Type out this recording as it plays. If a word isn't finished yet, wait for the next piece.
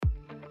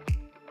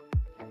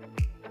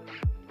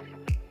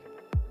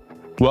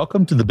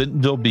Welcome to the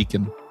Bentonville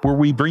Beacon, where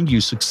we bring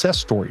you success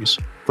stories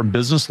from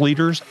business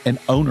leaders and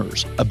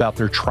owners about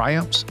their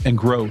triumphs and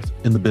growth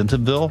in the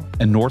Bentonville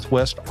and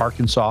Northwest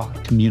Arkansas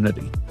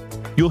community.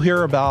 You'll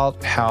hear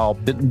about how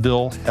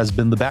Bentonville has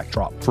been the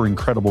backdrop for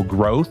incredible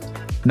growth,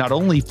 not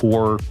only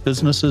for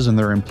businesses and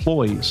their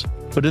employees,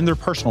 but in their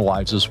personal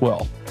lives as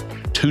well.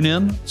 Tune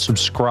in,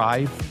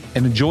 subscribe,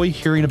 and enjoy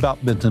hearing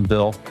about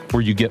Bentonville,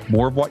 where you get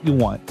more of what you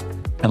want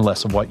and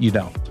less of what you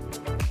don't.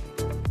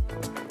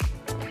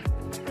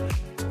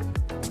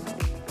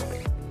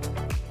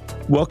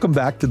 Welcome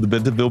back to the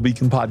Bentonville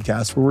Beacon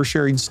podcast, where we're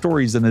sharing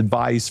stories and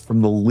advice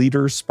from the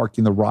leaders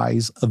sparking the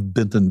rise of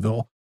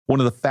Bentonville, one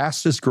of the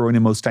fastest growing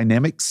and most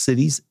dynamic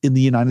cities in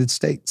the United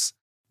States,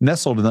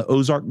 nestled in the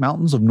Ozark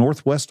Mountains of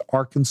Northwest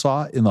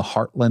Arkansas in the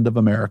heartland of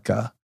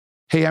America.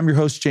 Hey, I'm your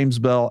host, James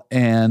Bell,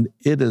 and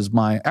it is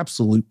my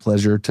absolute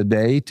pleasure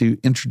today to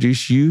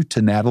introduce you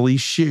to Natalie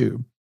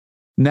Shue.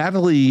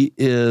 Natalie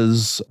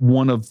is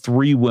one of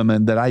three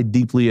women that I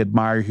deeply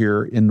admire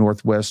here in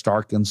Northwest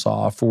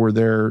Arkansas for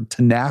their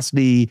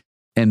tenacity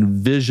and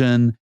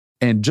vision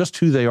and just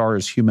who they are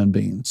as human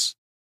beings.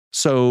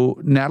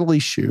 So Natalie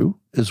Shue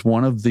is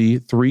one of the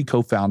three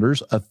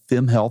co-founders of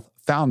FemHealth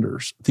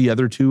Founders. The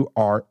other two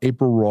are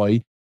April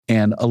Roy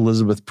and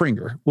Elizabeth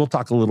Pringer. We'll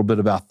talk a little bit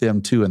about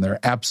them too in their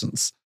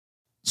absence.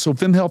 So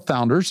FemHealth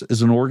Founders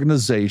is an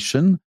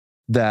organization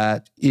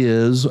that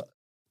is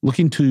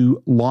looking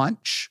to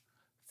launch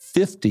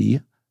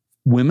 50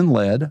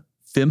 women-led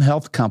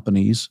FemHealth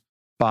companies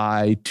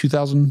by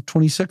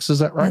 2026. Is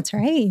that right? That's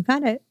right. You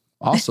got it.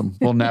 Awesome.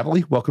 Well,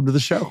 Natalie, welcome to the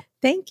show.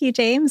 Thank you,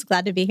 James.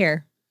 Glad to be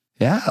here.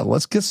 Yeah,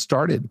 let's get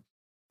started.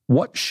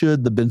 What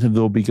should the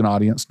Bentonville Beacon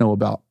audience know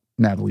about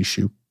Natalie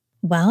Shue?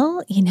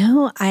 Well,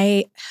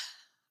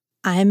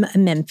 I'm a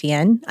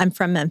Memphian. I'm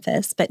from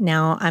Memphis, but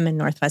now I'm in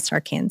Northwest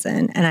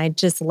Arkansan, and I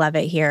just love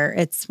it here.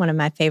 It's one of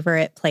my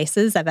favorite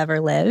places I've ever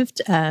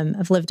lived.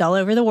 I've lived all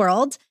over the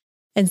world.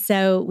 And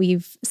so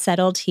we've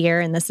settled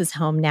here, and this is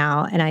home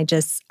now. And I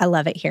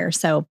love it here.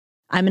 So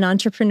I'm an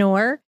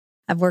entrepreneur.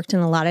 I've worked in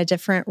a lot of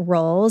different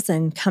roles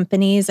and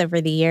companies over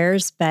the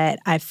years, but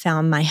I've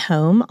found my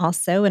home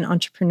also in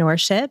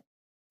entrepreneurship.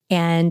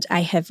 And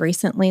I have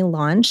recently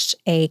launched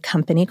a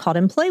company called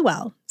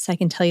EmployWell. So I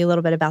can tell you a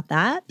little bit about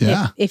that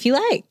if you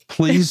like.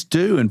 Please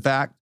do. In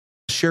fact,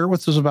 share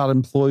with us about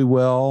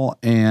EmployWell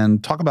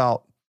and talk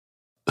about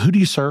who do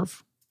you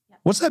serve?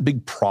 What's that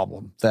big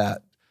problem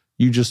that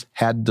you just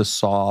had to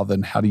solve,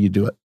 and how do you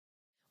do it?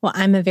 Well,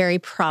 I'm a very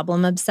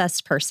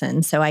problem-obsessed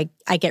person. So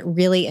I get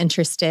really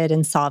interested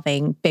in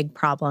solving big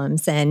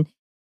problems. And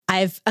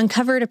I've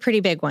uncovered a pretty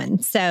big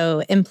one.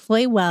 So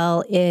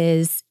EmployWell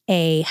is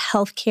a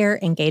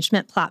healthcare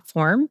engagement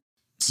platform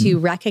to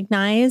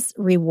recognize,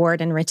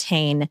 reward, and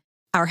retain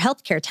our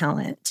healthcare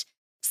talent.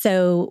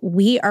 So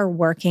we are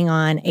working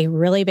on a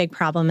really big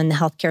problem in the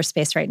healthcare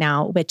space right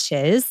now, which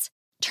is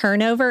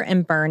turnover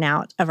and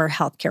burnout of our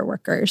healthcare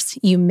workers.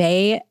 You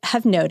may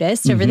have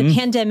noticed over the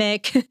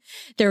pandemic,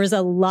 there was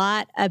a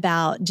lot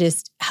about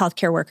just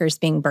healthcare workers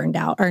being burned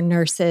out, our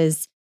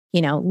nurses,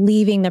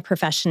 leaving the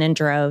profession in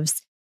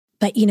droves.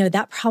 But,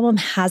 that problem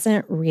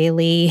hasn't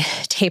really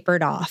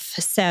tapered off.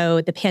 So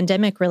the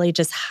pandemic really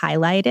just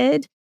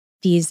highlighted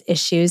these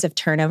issues of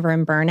turnover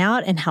and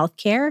burnout in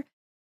healthcare.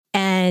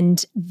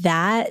 And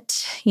that,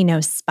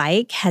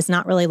 spike has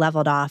not really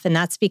leveled off. And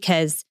that's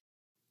because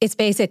it's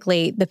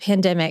basically the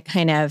pandemic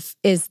kind of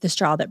is the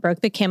straw that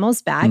broke the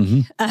camel's back.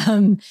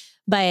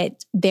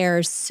 But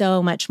there's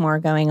so much more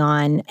going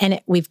on, and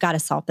we've got to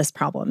solve this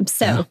problem.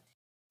 So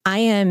I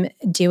am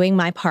doing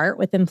my part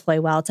with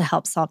EmployWell to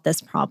help solve this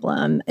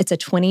problem. It's a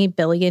 $20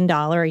 billion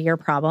a year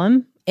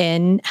problem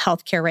in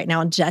healthcare right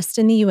now, just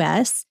in the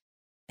US.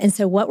 And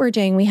so what we're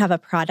doing, we have a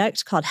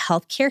product called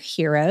Healthcare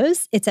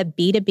Heroes. It's a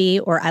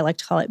B2B, or I like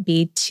to call it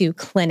B2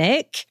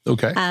 clinic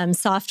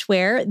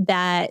software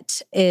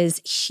that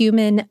is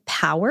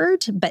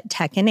human-powered but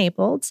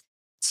tech-enabled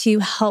to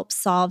help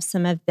solve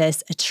some of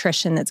this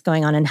attrition that's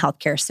going on in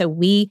healthcare. So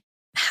we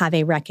have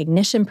a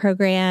recognition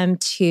program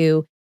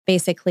to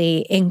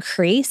basically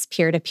increase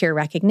peer-to-peer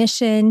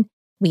recognition.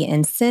 We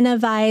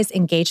incentivize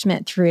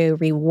engagement through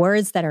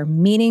rewards that are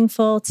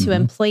meaningful to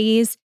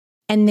employees.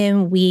 And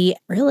then we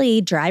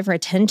really drive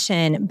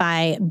retention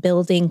by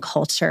building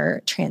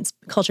cultures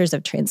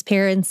of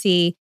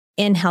transparency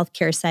in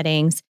healthcare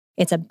settings.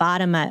 It's a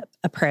bottom-up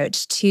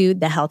approach to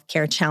the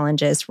healthcare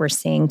challenges we're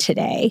seeing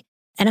today.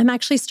 And I'm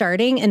actually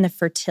starting in the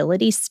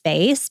fertility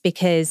space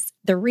because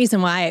the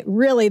reason why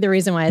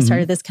I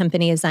started this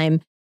company is I'm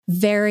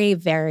very,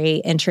 very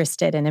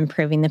interested in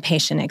improving the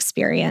patient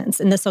experience.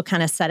 And this will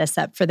kind of set us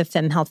up for the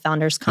FemHealth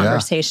Founders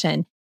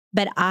conversation.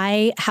 But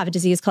I have a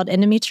disease called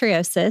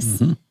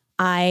endometriosis.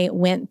 I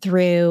went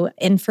through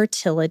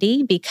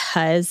infertility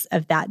because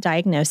of that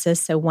diagnosis.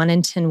 So 1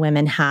 in 10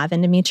 women have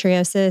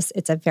endometriosis.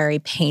 It's a very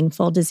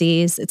painful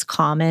disease. It's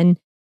common,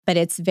 but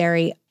it's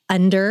very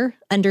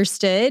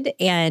understood,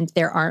 and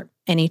there aren't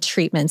any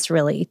treatments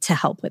really to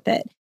help with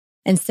it.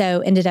 And so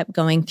ended up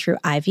going through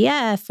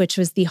IVF, which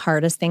was the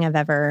hardest thing I've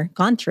ever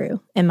gone through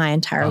in my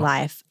entire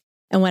life.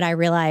 And what I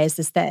realized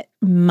is that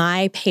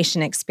my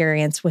patient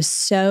experience was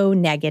so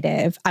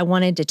negative. I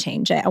wanted to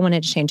change it. I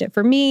wanted to change it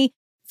for me,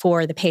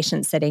 for the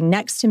patient sitting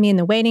next to me in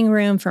the waiting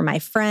room, for my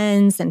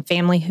friends and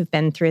family who've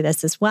been through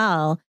this as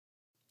well.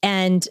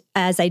 And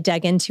as I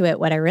dug into it,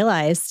 what I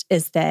realized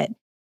is that,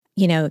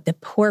 the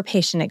poor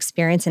patient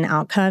experience and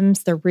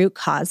outcomes, the root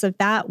cause of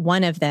that,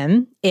 one of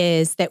them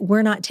is that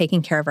we're not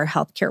taking care of our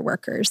healthcare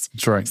workers.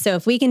 That's right. So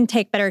if we can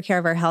take better care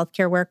of our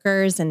healthcare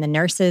workers and the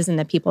nurses and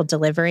the people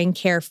delivering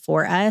care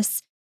for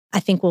us,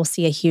 I think we'll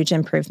see a huge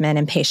improvement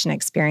in patient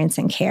experience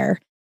and care.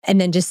 And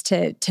then just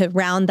to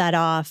round that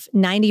off,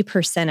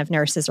 90% of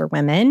nurses are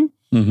women.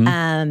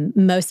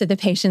 Mm-hmm. Most of the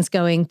patients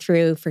going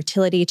through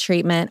fertility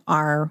treatment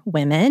are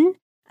women,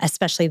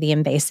 especially the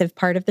invasive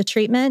part of the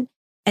treatment.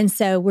 And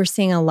so we're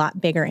seeing a lot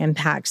bigger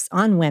impacts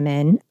on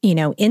women,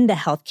 in the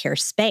healthcare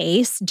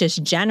space,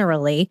 just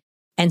generally.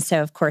 And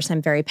so, of course,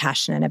 I'm very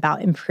passionate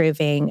about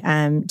improving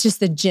just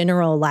the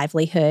general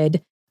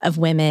livelihood of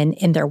women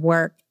in their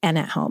work and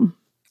at home.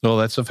 Well,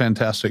 that's a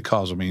fantastic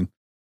cause. I mean,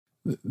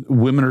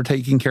 women are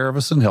taking care of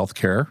us in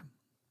healthcare,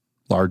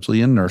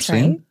 largely in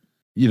nursing.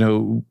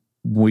 Right.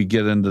 We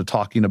get into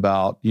talking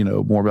about,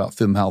 more about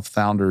FemHealth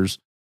founders.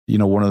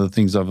 One of the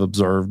things I've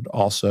observed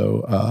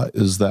also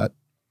is that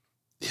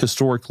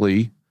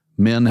historically,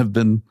 men have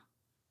been,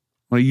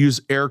 when I use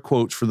air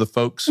quotes for the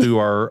folks who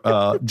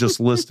are just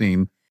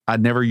listening, I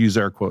never use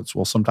air quotes.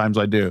 Well, sometimes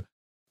I do.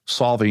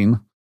 Solving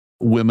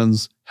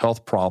women's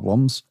health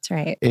problems. That's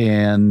right.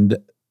 And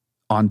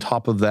on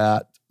top of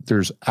that,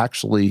 there's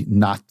actually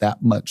not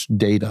that much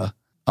data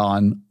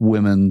on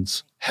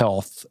women's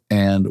health,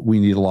 and we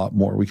need a lot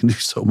more. We can do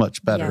so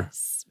much better.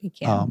 Yes, we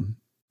can.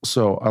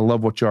 So I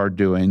love what you are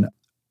doing.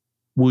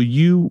 Will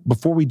you,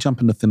 before we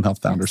jump into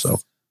FemHealth Founders, Yes. though,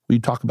 will you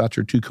talk about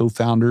your two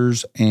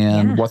co-founders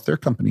and what their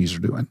companies are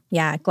doing?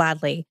 Yeah,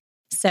 gladly.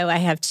 So I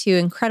have two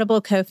incredible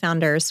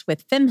co-founders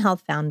with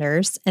FemHealth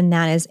Founders, and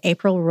that is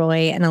April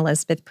Roy and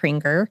Elizabeth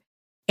Pringer.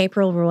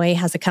 April Roy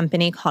has a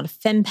company called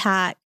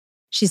FemPack.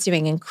 She's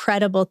doing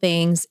incredible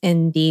things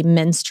in the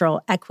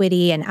menstrual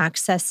equity and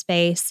access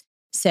space.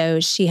 So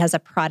she has a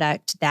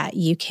product that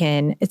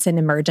it's an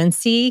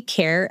emergency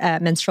care,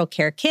 menstrual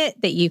care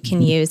kit that you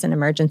can use in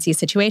emergency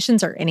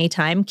situations or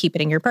anytime, keep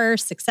it in your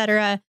purse, et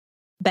cetera.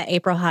 But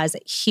April has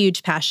a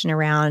huge passion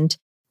around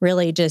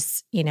really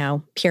just,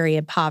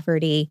 period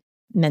poverty,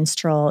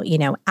 menstrual,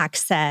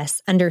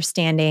 access,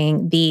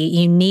 understanding the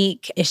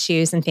unique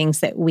issues and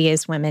things that we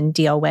as women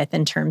deal with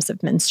in terms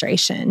of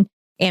menstruation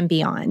and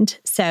beyond.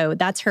 So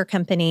that's her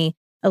company.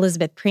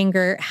 Elizabeth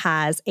Pringer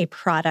has a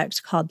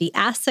product called the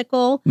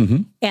Assicle,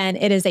 and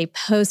it is a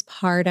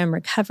postpartum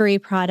recovery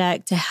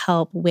product to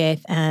help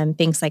with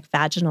things like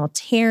vaginal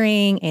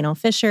tearing, anal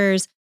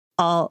fissures,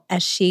 all,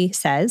 as she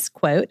says,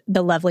 quote,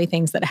 the lovely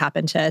things that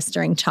happen to us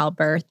during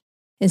childbirth.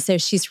 And so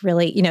she's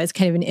really, it's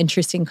kind of an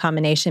interesting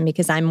combination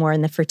because I'm more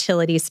in the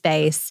fertility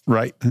space.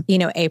 Right.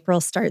 April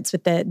starts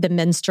with the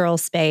menstrual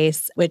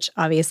space, which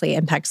obviously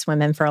impacts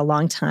women for a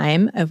long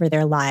time over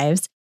their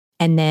lives.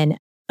 And then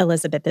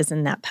Elizabeth is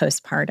in that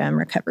postpartum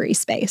recovery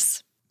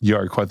space. You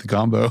are quite the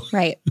combo.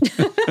 Right.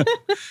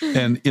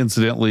 And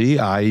incidentally,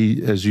 I,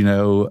 as you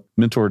know,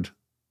 mentored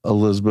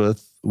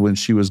Elizabeth when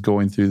she was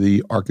going through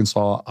the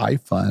Arkansas I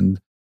Fund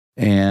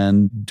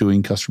and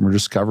doing customer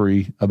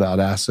discovery about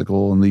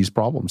Assicle and these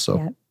problems.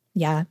 So,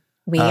 yeah.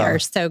 We are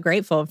so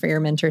grateful for your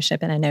mentorship,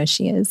 and I know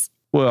she is.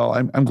 Well,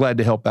 I'm glad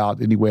to help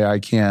out any way I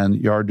can.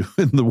 You are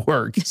doing the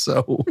work.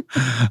 So,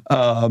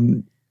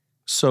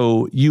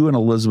 so you and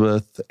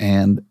Elizabeth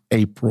and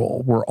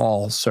April were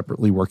all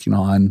separately working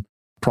on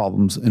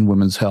problems in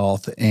women's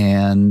health,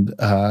 and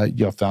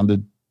you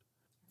founded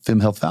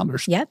FemHealth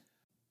Founders. Yep.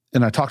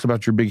 And I talked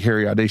about your big,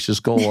 hairy, audacious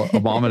goal a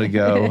moment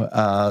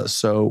ago.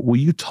 So will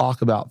you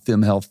talk about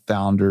FemHealth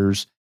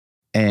Founders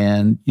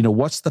and,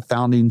 what's the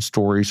founding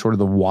story, sort of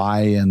the why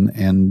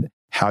and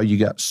how you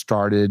got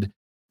started,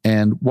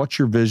 and what's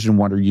your vision?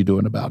 What are you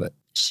doing about it?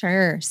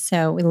 Sure.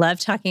 So we love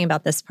talking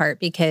about this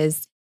part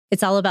because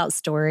it's all about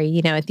story,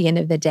 at the end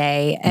of the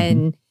day.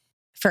 And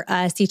for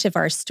us, each of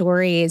our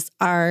stories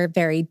are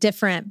very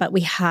different, but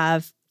we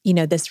have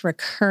this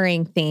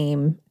recurring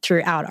theme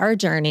throughout our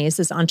journeys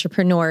as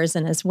entrepreneurs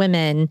and as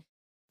women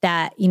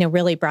that,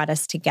 really brought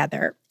us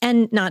together.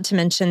 And not to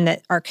mention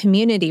that our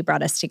community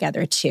brought us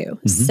together too.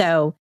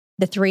 So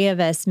the three of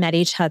us met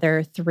each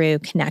other through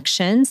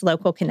connections,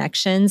 local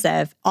connections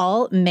of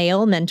all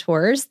male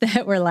mentors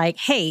that were like,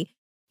 hey,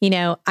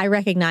 I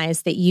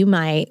recognize that you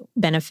might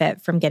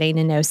benefit from getting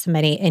to know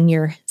somebody in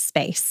your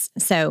space.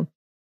 So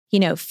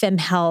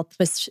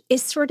FemHealth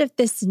is sort of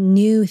this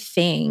new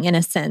thing in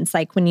a sense,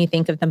 like when you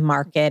think of the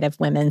market of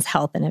women's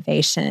health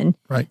innovation.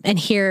 Right. And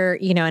here,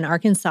 in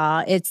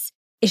Arkansas, it's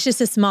just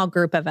a small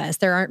group of us.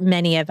 There aren't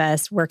many of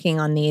us working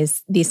on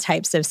these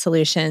types of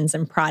solutions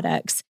and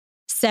products.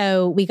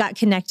 So we got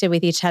connected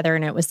with each other,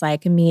 and it was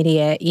like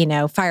immediate,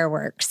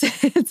 fireworks.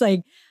 It's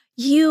like,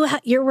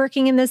 you're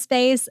working in this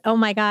space. Oh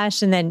my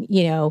gosh. And then,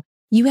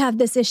 you have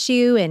this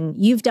issue and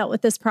you've dealt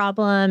with this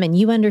problem and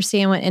you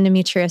understand what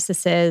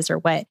endometriosis is or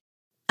what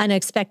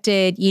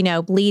unexpected,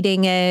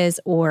 bleeding is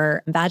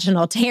or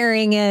vaginal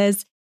tearing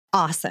is,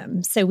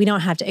 awesome. So we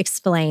don't have to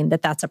explain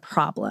that that's a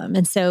problem.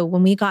 And so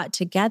when we got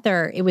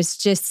together, it was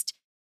just,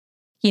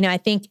 I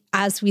think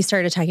as we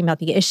started talking about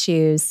the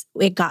issues,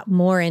 it got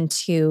more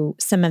into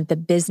some of the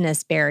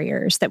business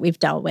barriers that we've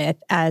dealt with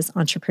as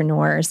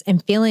entrepreneurs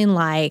and feeling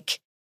like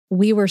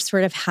we were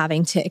sort of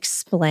having to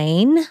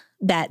explain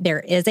that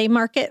there is a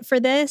market for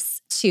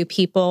this to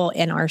people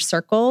in our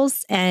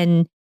circles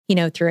and,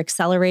 through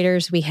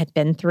accelerators we had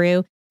been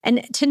through.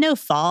 And to no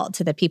fault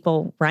to the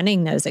people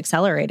running those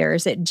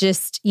accelerators, it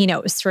just,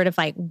 it was sort of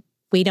like,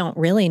 we don't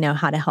really know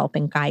how to help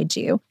and guide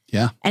you.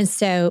 Yeah. And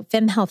so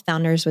FemHealth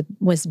Founders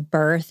was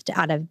birthed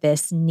out of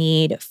this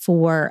need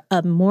for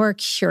a more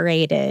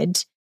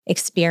curated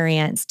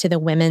experience to the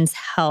women's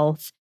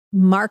health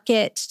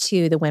market,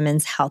 to the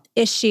women's health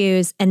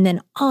issues, and then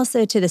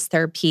also to this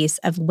third piece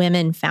of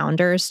women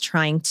founders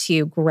trying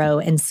to grow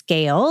and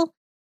scale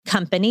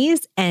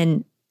companies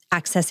and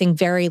accessing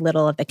very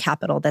little of the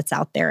capital that's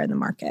out there in the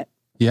market.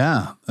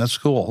 Yeah, that's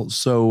cool.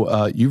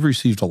 So you've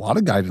received a lot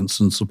of guidance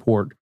and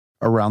support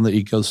around the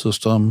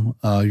ecosystem.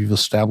 You've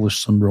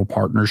established some real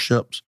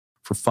partnerships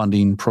for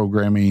funding,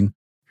 programming,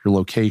 your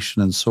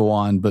location, and so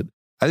on. But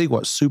I think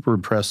what's super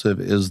impressive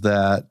is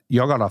that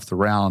y'all got off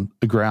the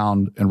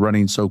ground and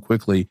running so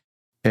quickly.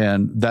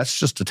 And that's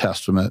just a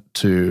testament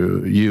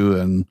to you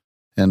and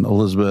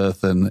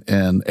Elizabeth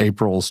and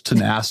April's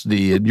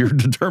tenacity and your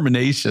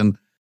determination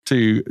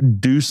to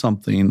do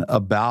something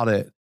about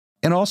it.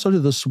 And also to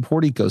the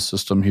support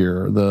ecosystem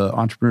here, the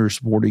entrepreneur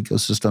support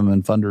ecosystem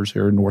and funders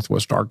here in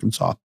Northwest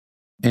Arkansas,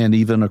 and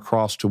even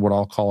across to what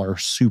I'll call our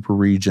super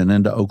region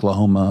into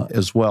Oklahoma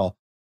as well.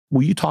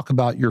 Will you talk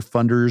about your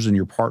funders and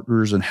your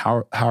partners and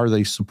how are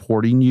they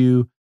supporting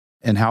you?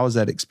 And how has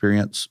that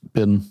experience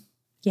been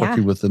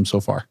working with them so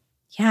far?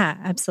 Yeah,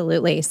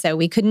 absolutely. So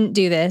we couldn't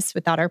do this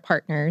without our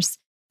partners.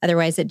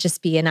 Otherwise, it'd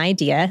just be an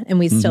idea and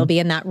we'd still be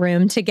in that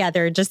room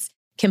together, just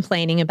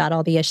complaining about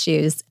all the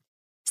issues.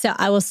 So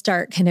I will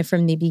start kind of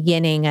from the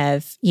beginning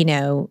of,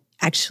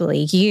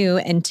 actually you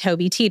and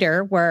Toby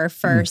Teeter were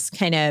first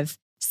kind of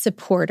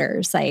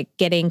supporters, like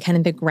getting kind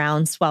of the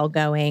groundswell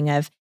going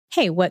of,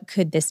 hey, what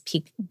could this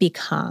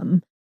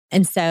become?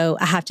 And so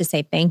I have to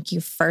say thank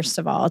you, first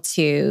of all,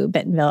 to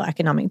Bentonville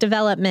Economic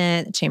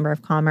Development, the Chamber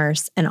of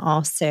Commerce, and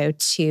also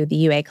to the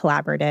UA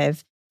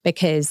Collaborative,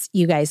 because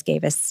you guys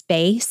gave us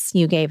space.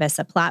 You gave us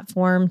a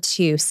platform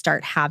to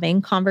start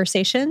having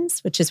conversations,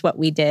 which is what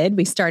we did.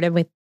 We started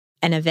with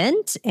an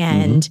event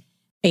and,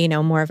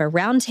 more of a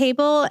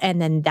roundtable,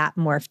 and then that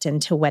morphed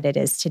into what it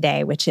is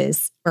today, which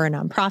is we're a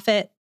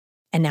nonprofit.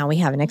 And now we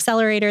have an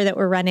accelerator that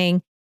we're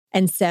running.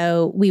 And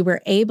so we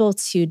were able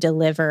to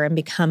deliver and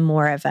become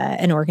more of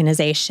an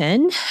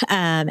organization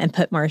and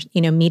put more,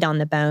 meat on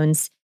the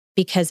bones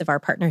because of our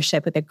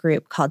partnership with a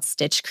group called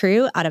Stitch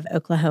Crew out of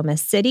Oklahoma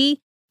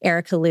City.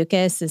 Erica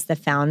Lucas is the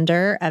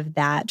founder of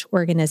that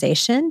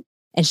organization.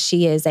 And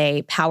she is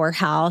a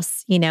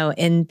powerhouse,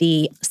 in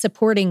the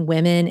supporting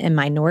women and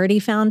minority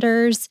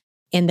founders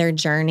in their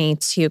journey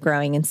to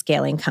growing and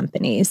scaling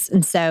companies.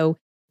 And so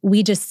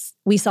we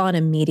saw an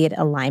immediate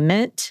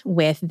alignment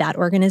with that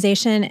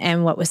organization.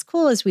 And what was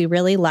cool is we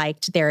really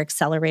liked their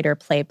accelerator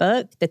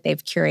playbook that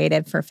they've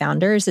curated for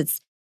founders. It's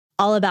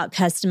all about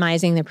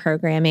customizing the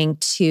programming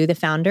to the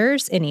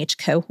founders in each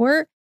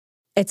cohort.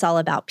 It's all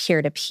about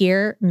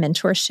peer-to-peer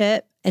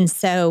mentorship. And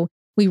so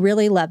we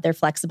really love their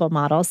flexible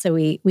model. So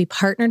we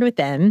partnered with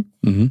them.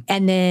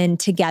 And then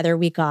together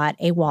we got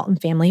a Walton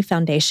Family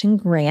Foundation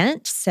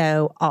grant.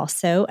 So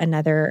also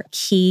another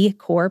key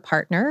core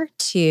partner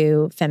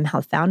to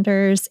FemHealth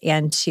Founders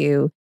and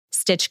to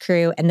Stitch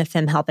Crew and the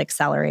FemHealth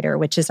Accelerator,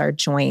 which is our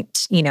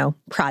joint,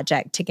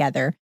 project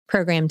together,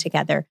 program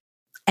together.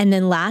 And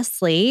then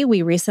lastly,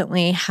 we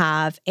recently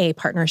have a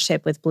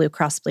partnership with Blue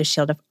Cross Blue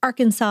Shield of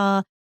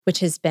Arkansas, which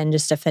has been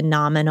just a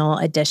phenomenal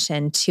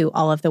addition to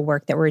all of the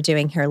work that we're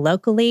doing here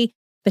locally,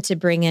 but to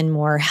bring in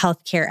more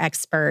healthcare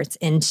experts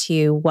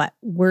into what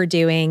we're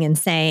doing and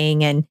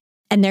saying. And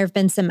there have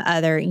been some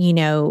other,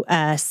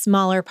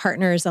 smaller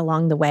partners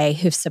along the way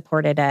who've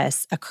supported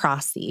us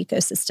across the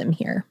ecosystem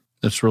here.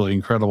 It's really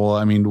incredible.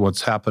 I mean,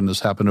 what's happened has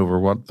happened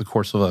over the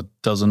course of a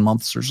dozen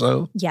months or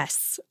so.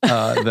 Yes.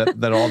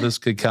 that all this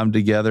could come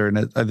together. And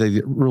I think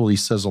it really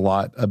says a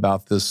lot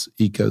about this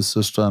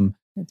ecosystem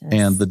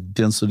and the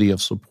density of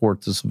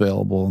support that's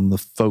available and the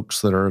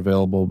folks that are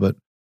available. But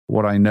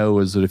what I know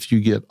is that if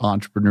you get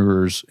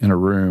entrepreneurs in a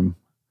room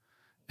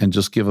and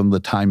just give them the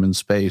time and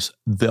space,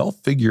 they'll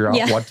figure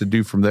out what to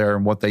do from there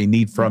and what they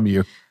need from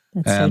you.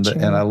 That's so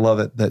true. And I love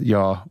it that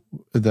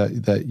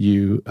that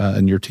you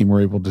and your team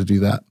were able to do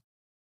that.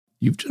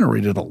 You've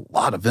generated a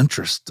lot of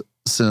interest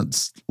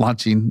since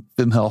launching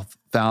FemHealth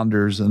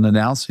Founders and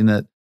announcing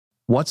it.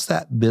 What's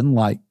that been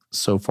like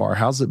so far?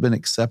 How's it been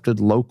accepted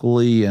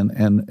locally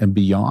and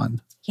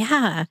beyond?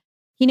 Yeah.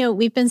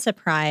 We've been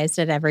surprised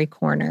at every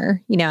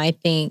corner. I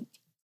think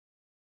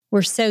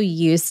we're so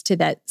used to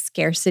that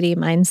scarcity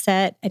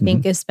mindset. I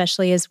think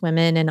especially as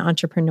women in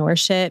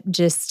entrepreneurship,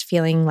 just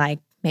feeling like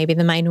maybe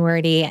the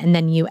minority, and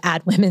then you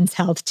add women's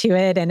health to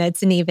it, and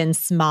it's an even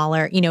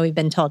smaller, we've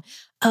been told,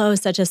 oh,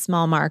 such a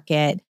small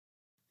market,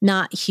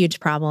 not huge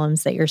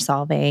problems that you're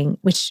solving,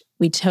 which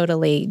we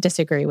totally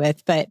disagree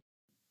with. But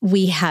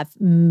we have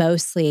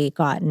mostly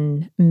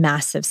gotten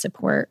massive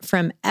support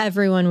from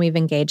everyone we've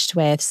engaged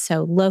with.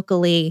 So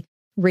locally,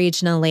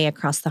 regionally,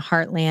 across the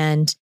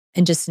Heartland.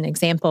 And just an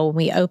example, when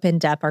we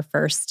opened up our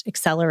first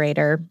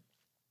accelerator,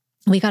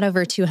 we got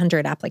over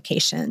 200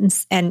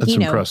 applications. And, That's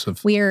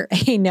impressive. We're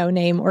a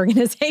no-name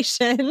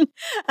organization.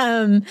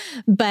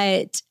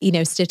 But,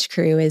 Stitch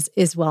Crew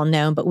is well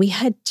known. But we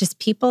had just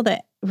people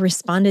that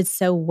responded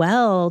so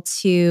well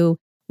to,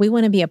 we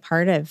want to be a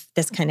part of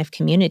this kind of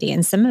community.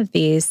 And some of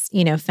these,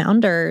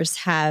 founders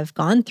have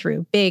gone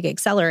through big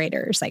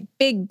accelerators, like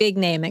big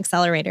name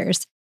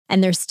accelerators,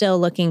 and they're still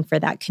looking for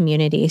that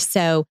community.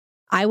 So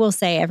I will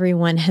say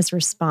everyone has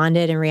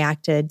responded and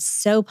reacted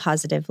so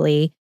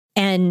positively.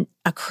 And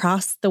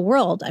across the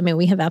world, I mean,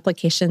 we have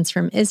applications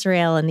from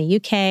Israel and the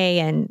UK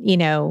and,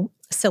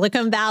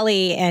 Silicon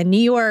Valley and New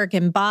York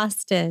and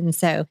Boston.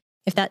 So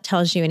if that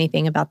tells you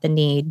anything about the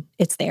need,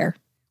 it's there.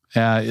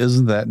 Yeah,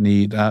 isn't that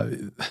neat?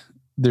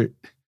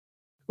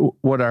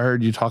 What I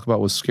heard you talk about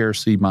was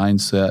scarcity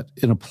mindset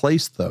in a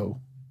place,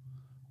 though,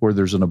 where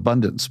there's an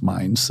abundance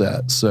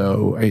mindset.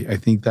 So I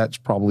think that's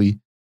probably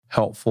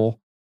helpful.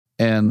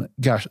 And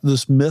gosh,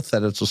 this myth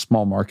that it's a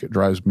small market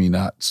drives me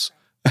nuts.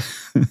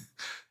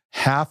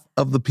 Half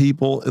of the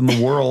people in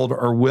the world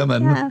are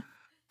women. Yeah.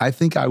 I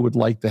think I would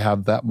like to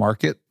have that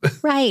market.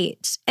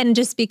 Right. And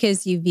just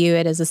because you view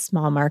it as a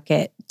small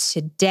market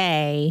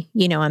today,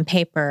 on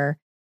paper,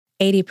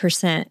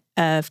 80%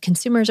 of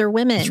consumers are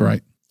women. That's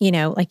right.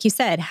 Like you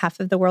said, half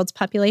of the world's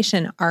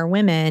population are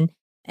women.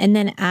 And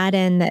then add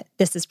in that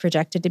this is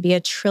projected to be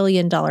 $1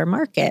 trillion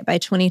market by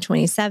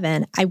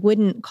 2027. I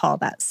wouldn't call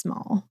that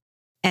small.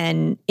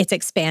 And it's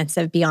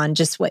expansive beyond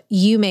just what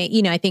you may,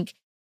 I think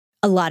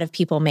a lot of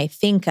people may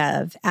think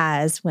of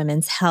as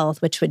women's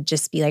health, which would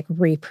just be like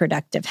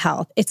reproductive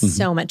health. It's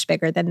so much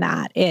bigger than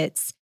that.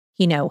 It's,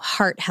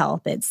 heart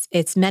health,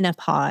 it's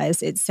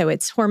menopause, it's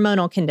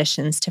hormonal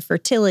conditions to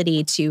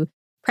fertility, to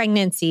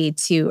pregnancy,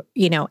 to,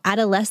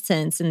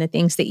 adolescence and the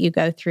things that you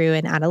go through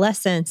in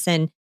adolescence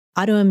and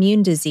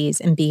autoimmune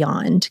disease and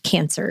beyond,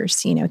 cancers,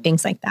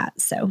 things like that.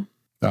 So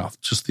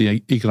just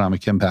the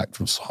economic impact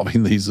from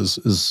solving these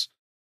is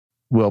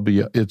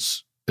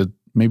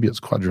maybe it's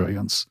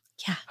quadrillions.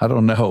 Yeah. I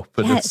don't know,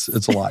 but it's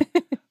a lot.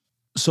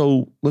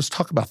 So let's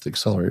talk about the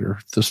accelerator.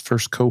 This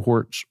first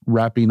cohort's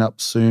wrapping up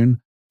soon.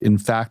 In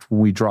fact,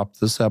 when we drop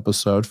this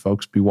episode,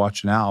 folks, be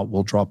watching out.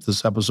 We'll drop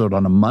this episode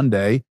on a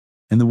Monday,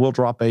 and then we'll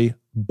drop a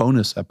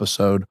bonus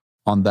episode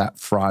on that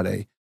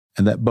Friday.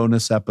 And that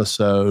bonus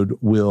episode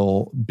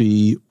will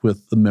be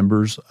with the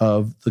members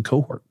of the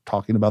cohort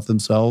talking about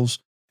themselves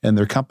and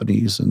their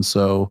companies. And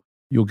so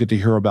you'll get to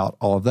hear about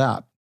all of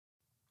that.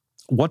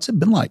 What's it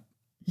been like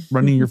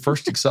running your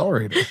first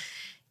accelerator?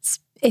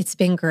 It's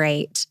been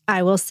great.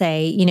 I will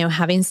say,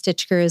 having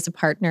Stitch Crew as a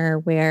partner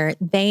where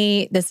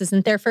this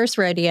isn't their first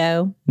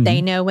rodeo. Mm-hmm.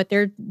 They know what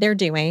they're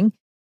doing,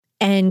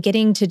 and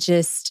getting to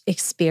just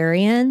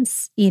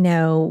experience,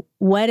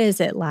 what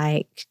is it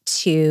like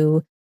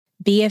to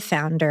be a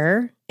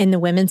founder in the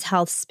women's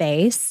health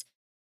space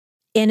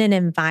in an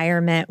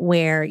environment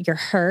where you're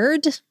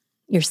heard,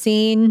 you're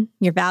seen,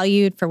 you're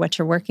valued for what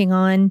you're working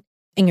on,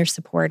 and you're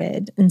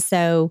supported. And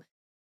so,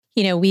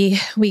 we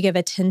give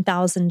a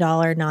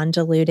 $10,000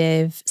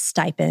 non-dilutive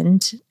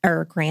stipend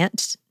or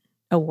grant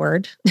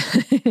award.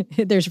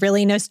 There's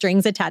really no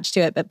strings attached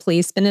to it, but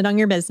please spend it on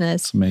your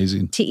business. It's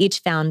amazing. To each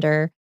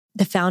founder.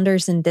 The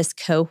founders in this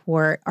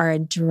cohort are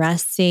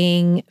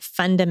addressing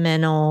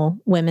fundamental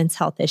women's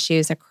health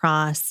issues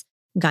across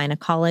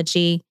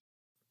gynecology,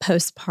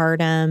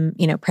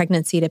 postpartum,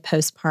 pregnancy to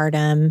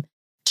postpartum,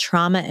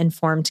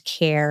 trauma-informed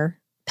care,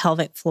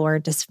 pelvic floor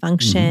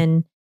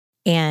dysfunction,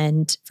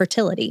 and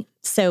fertility.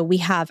 So we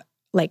have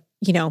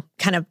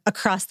kind of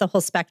across the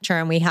whole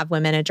spectrum, we have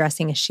women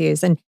addressing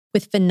issues and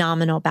with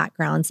phenomenal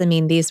backgrounds. I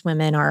mean, these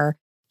women are,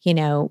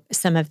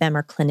 some of them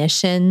are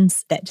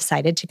clinicians that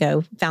decided to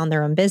go found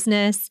their own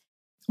business.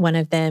 One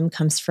of them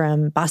comes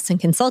from Boston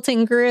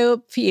Consulting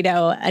Group.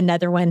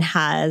 Another one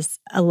has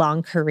a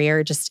long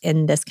career just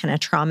in this kind of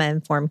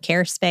trauma-informed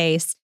care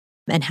space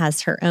and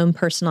has her own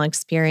personal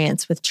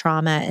experience with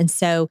trauma. And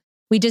so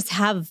we just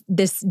have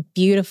this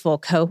beautiful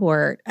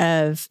cohort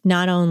of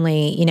not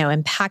only,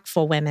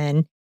 impactful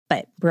women,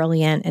 but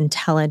brilliant,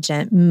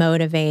 intelligent,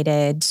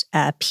 motivated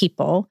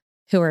people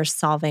who are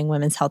solving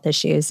women's health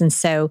issues. And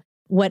so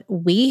what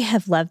we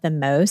have loved the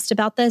most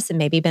about this and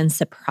maybe been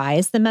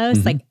surprised the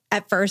most, like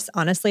at first,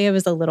 honestly, I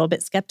was a little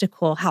bit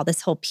skeptical how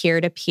this whole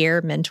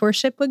peer-to-peer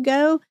mentorship would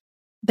go.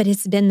 But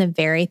it's been the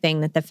very thing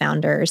that the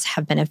founders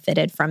have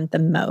benefited from the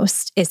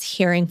most is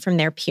hearing from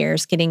their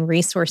peers, getting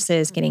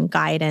resources, getting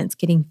guidance,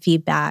 getting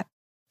feedback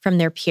from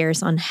their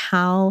peers on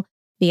how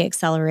they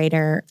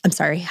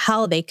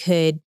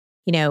could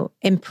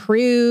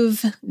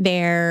improve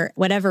their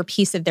whatever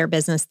piece of their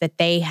business that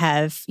they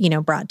have,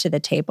 brought to the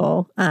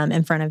table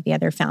in front of the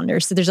other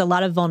founders. So there's a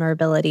lot of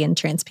vulnerability and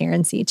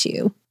transparency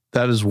too.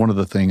 That is one of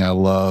the things I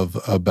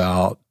love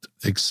about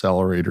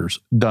accelerators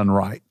done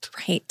right.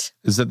 Right.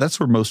 Is that's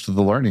where most of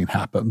the learning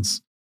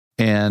happens.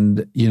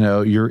 And,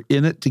 you're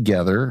in it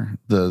together.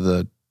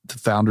 The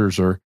founders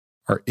are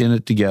in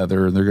it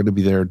together, and they're going to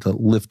be there to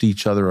lift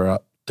each other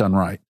up done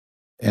right.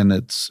 And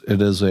it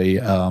is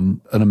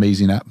an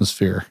amazing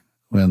atmosphere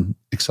when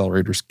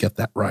accelerators get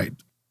that right.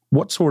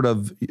 What sort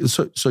of,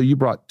 so you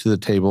brought to the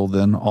table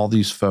then all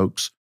these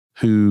folks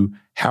who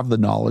have the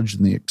knowledge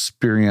and the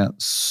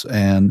experience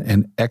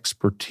and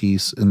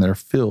expertise in their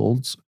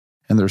fields,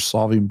 and they're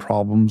solving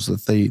problems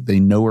that they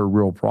know are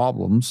real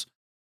problems.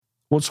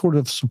 What sort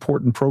of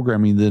support and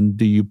programming then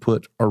do you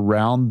put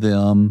around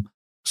them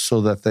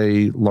so that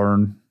they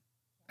learn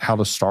how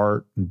to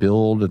start and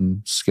build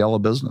and scale a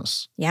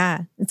business?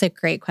 Yeah, it's a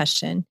great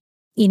question.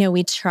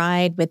 We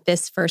tried with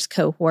this first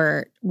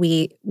cohort,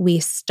 we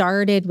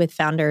started with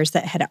founders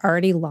that had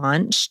already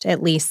launched,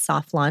 at least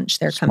soft launched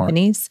their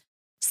companies.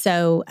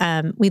 So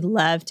we'd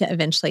love to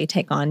eventually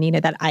take on,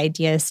 that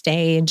idea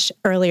stage,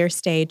 earlier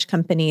stage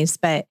companies.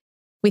 But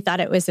we thought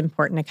it was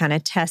important to kind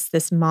of test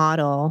this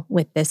model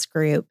with this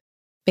group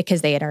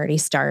because they had already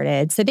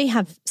started. So they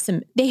have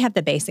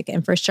the basic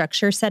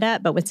infrastructure set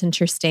up. But what's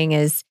interesting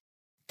is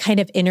kind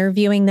of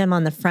interviewing them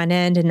on the front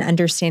end and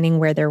understanding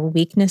where their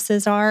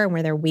weaknesses are and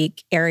where their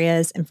weak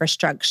areas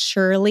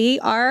infrastructurally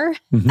are,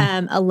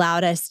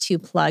 allowed us to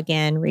plug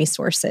in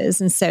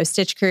resources. And so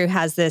Stitch Crew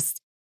has this,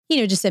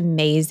 just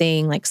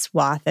amazing like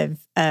swath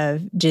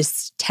of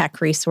just tech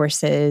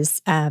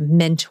resources,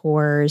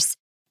 mentors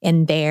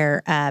in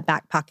their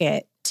back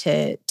pocket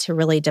to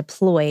really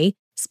deploy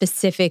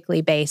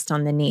specifically based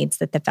on the needs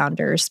that the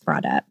founders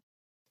brought up.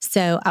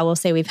 So I will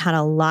say we've had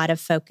a lot of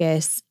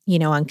focus,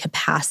 on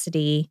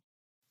capacity,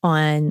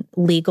 on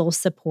legal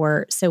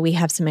support. So we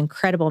have some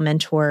incredible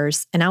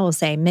mentors. And I will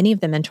say many of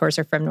the mentors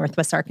are from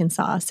Northwest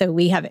Arkansas. So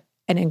we have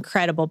an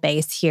incredible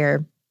base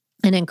here,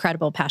 an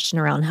incredible passion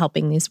around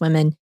helping these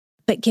women.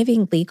 But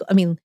giving legal,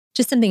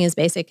 just something as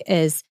basic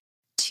as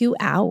 2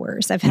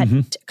 hours. I've had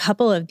a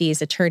couple of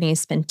these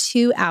attorneys spend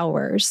 2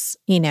 hours,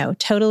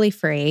 totally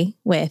free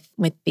with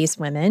these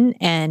women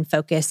and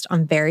focused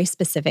on very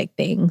specific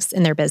things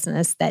in their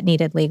business that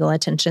needed legal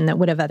attention that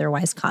would have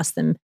otherwise cost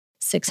them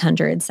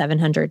 $600,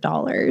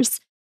 $700.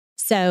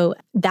 So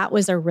that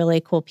was a really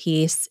cool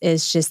piece,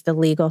 is just the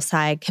legal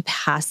side,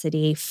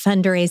 capacity,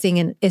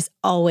 fundraising is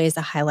always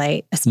a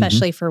highlight,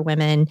 especially for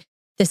women.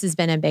 This has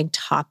been a big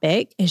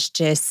topic, is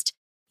just,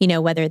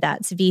 whether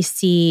that's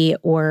VC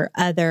or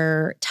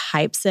other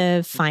types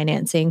of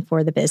financing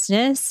for the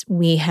business.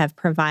 We have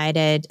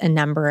provided a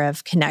number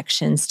of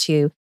connections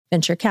to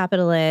venture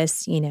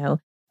capitalists,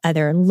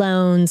 other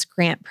loans,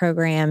 grant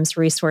programs,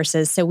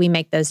 resources. So we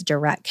make those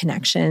direct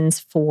connections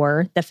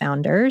for the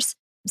founders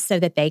so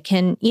that they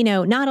can,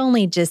 not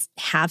only just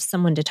have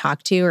someone to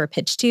talk to or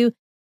pitch to,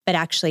 but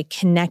actually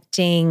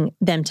connecting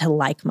them to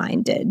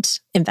like-minded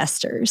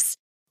investors,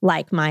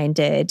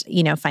 like-minded,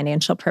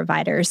 financial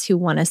providers who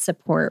want to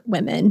support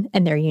women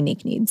and their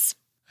unique needs.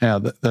 Yeah,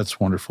 that's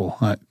wonderful.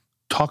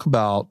 Talk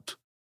about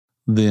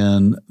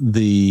then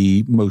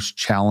the most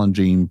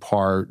challenging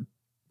part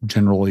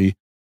generally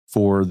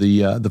for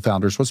the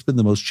founders. What's been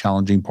the most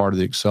challenging part of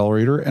the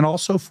accelerator, and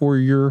also for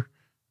your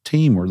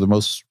team, or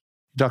you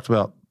talked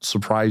about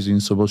surprising,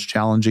 so most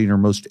challenging or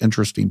most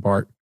interesting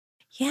part?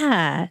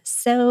 Yeah.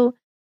 So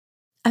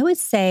I would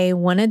say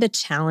one of the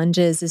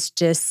challenges is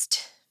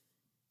just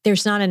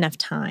there's not enough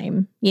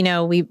time.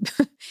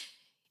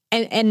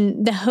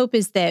 And the hope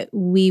is that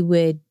we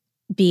would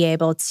be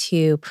able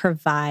to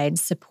provide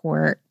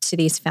support to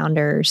these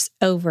founders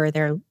over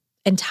their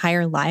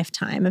entire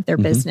lifetime of their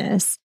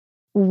business.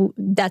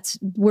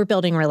 We're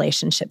building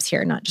relationships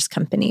here, not just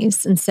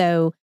companies. And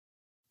so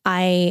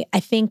I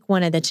think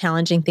one of the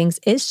challenging things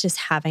is just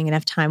having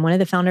enough time. One of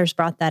the founders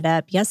brought that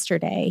up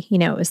yesterday.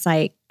 It was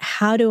like,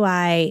 how do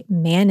I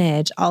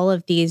manage all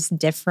of these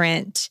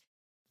different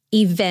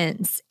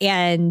events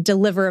and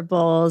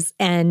deliverables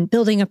and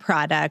building a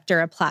product or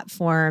a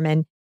platform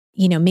and,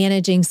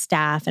 managing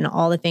staff and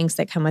all the things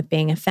that come with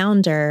being a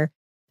founder.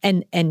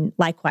 And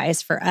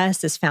likewise for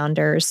us as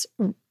founders,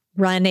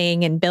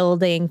 running and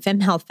building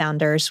FemHealth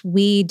founders,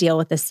 we deal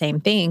with the same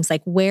things.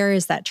 Like, where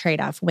is that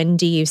trade-off? When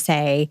do you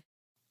say,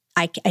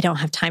 I don't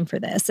have time for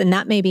this? And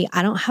that may be,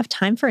 I don't have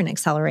time for an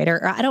accelerator,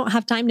 or I don't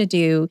have time to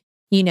do,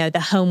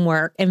 the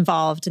homework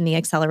involved in the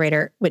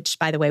accelerator, which,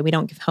 by the way, we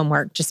don't give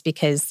homework just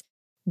because,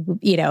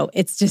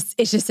 it's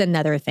just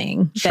another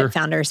thing that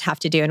founders have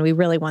to do. And we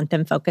really want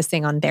them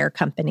focusing on their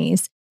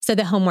companies. So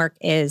the homework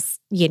is,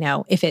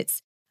 if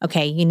it's,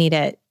 okay, you need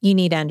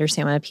to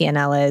understand what a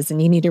P&L is,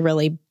 and you need to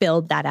really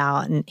build that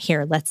out. And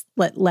here,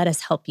 let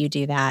us help you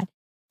do that,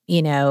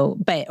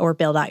 or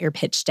build out your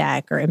pitch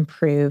deck or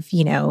improve,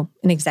 an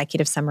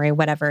executive summary,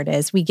 whatever it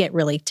is. We get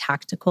really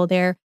tactical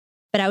there.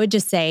 But I would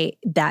just say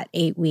that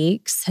 8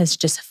 weeks has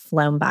just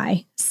flown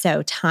by.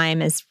 So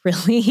time is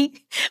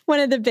really one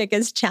of the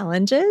biggest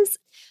challenges.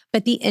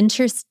 But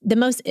the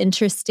most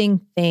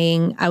interesting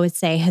thing I would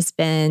say has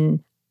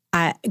been,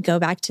 I go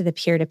back to the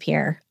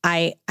peer-to-peer.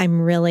 I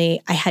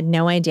had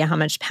no idea how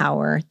much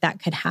power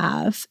that could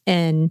have.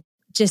 And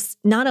just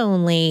not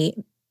only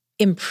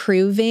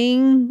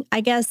improving,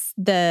 I guess,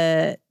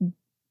 the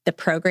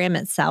program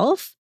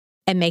itself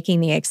and making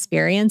the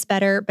experience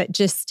better, but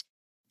just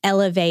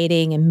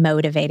elevating and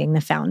motivating the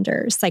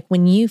founders. Like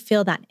when you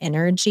feel that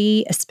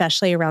energy,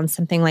 especially around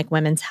something like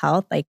women's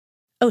health, like,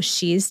 oh,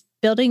 she's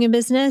building a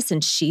business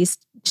and she's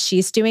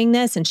doing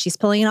this and she's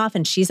pulling it off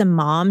and she's a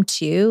mom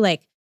too.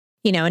 Like,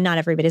 and not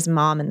everybody's a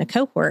mom in the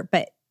cohort,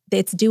 but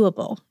it's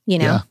doable,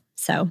 Yeah.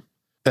 So.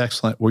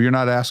 Excellent. Well, you're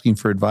not asking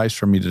for advice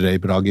from me today,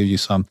 but I'll give you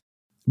some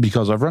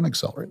because I've run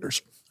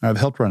accelerators. I've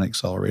helped run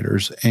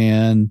accelerators.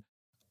 And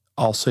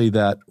I'll say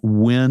that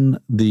when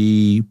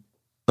the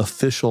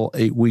official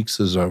 8 weeks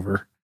is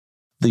over,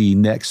 the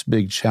next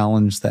big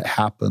challenge that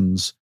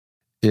happens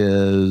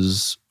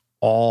is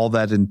all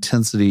that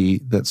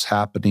intensity that's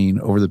happening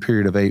over the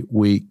period of 8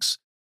 weeks.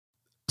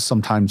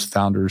 Sometimes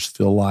founders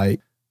feel like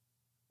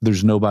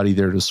there's nobody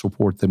there to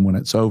support them when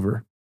it's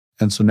over.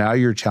 And so now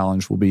your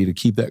challenge will be to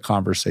keep that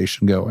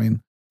conversation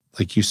going.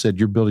 Like you said,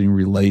 you're building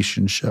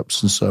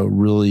relationships. And so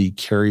really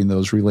carrying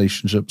those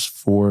relationships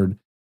forward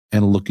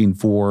and looking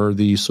for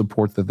the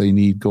support that they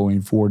need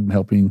going forward and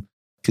helping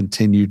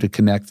continue to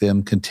connect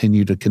them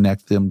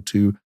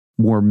to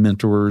more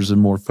mentors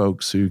and more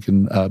folks who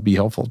can be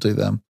helpful to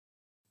them.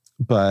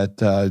 But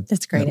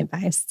that's great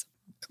advice.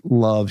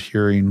 Love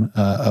hearing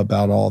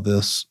about all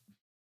this.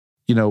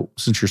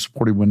 Since you're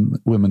supporting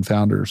women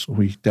founders,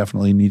 we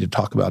definitely need to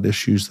talk about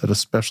issues that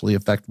especially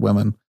affect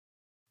women.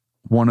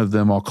 One of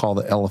them I'll call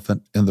the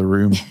elephant in the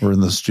room or in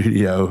the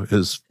studio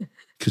is,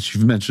 because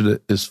you've mentioned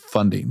it, is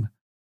funding.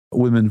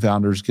 Women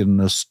founders get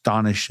an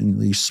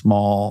astonishingly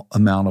small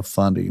amount of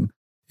funding.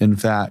 In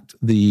fact,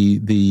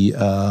 the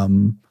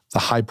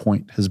high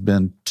point has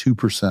been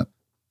 2%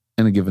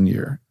 in a given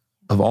year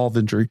of all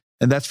venture,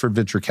 and that's for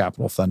venture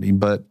capital funding,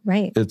 but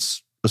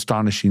It's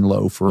astonishing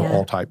low for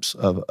all types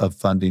of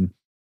funding.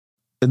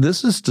 And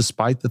this is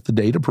despite that the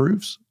data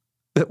proves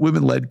that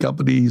women-led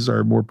companies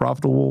are more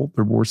profitable,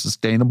 they're more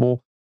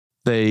sustainable,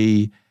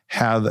 they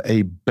have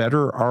a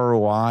better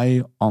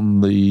ROI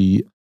in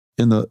the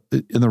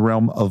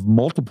realm of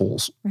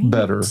multiples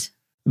better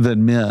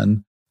than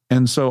men.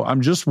 And so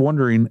I'm just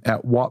wondering,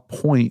 at what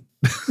point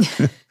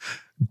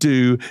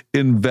do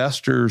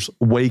investors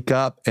wake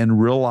up and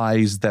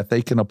realize that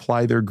they can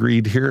apply their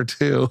greed here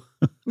too?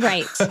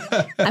 Right.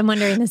 I'm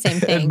wondering the same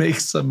thing. And make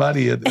some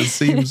money. It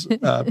seems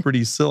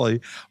pretty silly.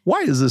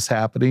 Why is this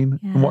happening?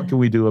 Yeah. And what can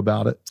we do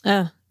about it?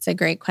 Oh, it's a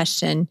great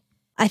question.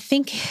 I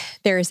think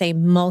there's a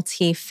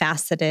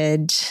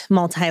multifaceted,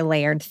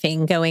 multi-layered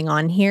thing going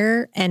on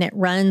here, and it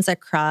runs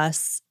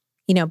across,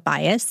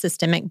 bias,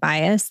 systemic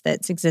bias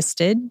that's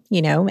existed,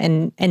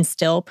 and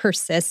still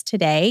persists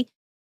today.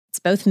 It's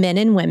both men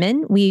and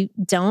women. We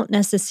don't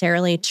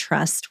necessarily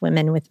trust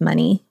women with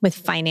money, with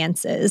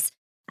finances.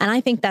 And I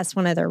think that's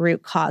one of the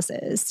root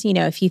causes.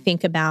 If you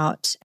think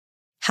about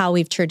how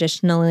we've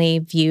traditionally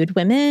viewed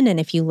women, and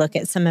if you look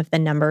at some of the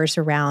numbers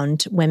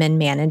around women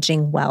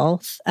managing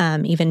wealth,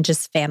 even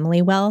just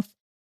family wealth,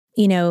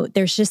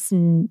 there's just,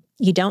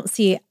 you don't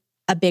see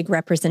a big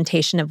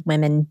representation of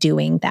women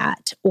doing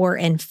that, or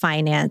in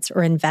finance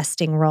or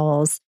investing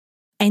roles.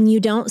 And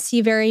you don't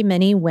see very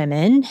many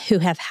women who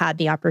have had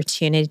the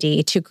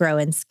opportunity to grow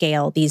and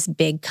scale these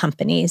big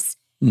companies.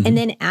 Mm-hmm. And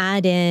then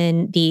add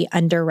in the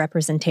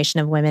underrepresentation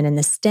of women in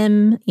the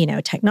STEM,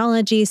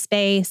 technology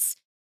space.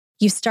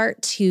 You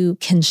start to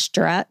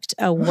construct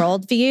a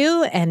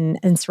worldview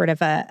and sort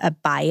of a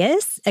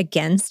bias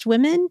against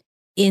women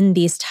in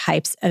these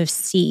types of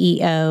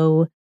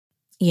CEO,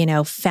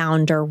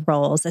 founder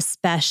roles,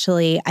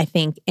 especially I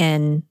think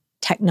in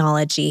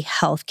technology,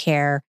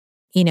 healthcare,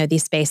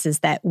 these spaces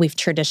that we've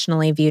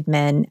traditionally viewed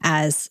men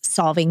as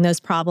solving those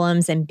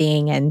problems and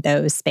being in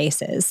those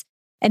spaces.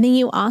 And then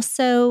you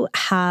also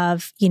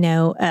have,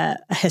 a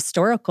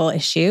historical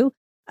issue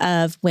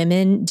of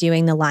women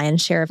doing the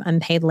lion's share of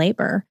unpaid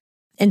labor.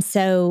 And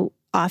so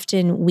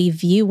often we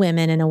view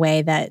women in a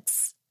way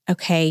that's,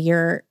 okay,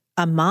 you're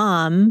a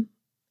mom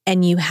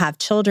and you have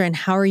children.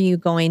 How are you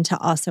going to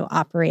also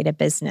operate a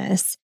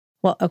business?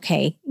 Well,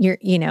 okay,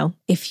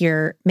 if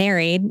you're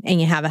married and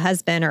you have a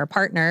husband or a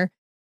partner,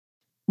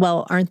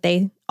 well, aren't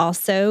they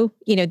also,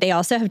 they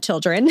also have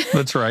children.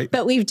 That's right.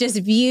 But we've just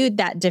viewed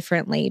that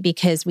differently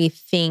because we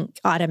think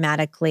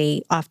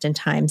automatically,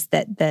 oftentimes,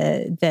 that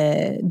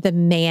the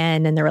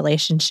man in the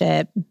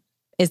relationship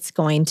is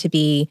going to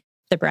be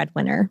the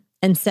breadwinner.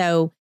 And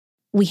so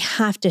we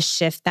have to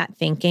shift that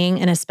thinking.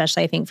 And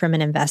especially, I think, from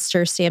an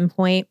investor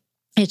standpoint,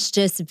 it's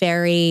just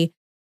the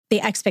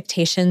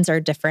expectations are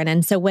different.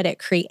 And so what it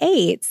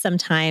creates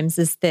sometimes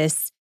is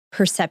this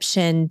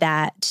perception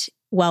that,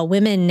 well,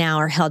 women now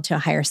are held to a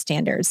higher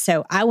standard.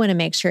 So I want to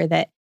make sure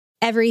that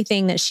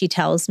everything that she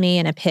tells me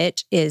in a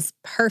pitch is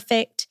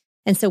perfect.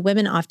 And so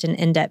women often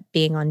end up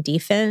being on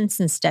defense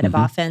instead of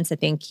offense. I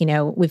think,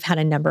 we've had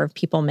a number of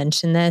people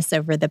mention this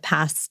over the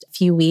past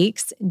few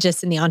weeks,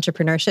 just in the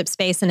entrepreneurship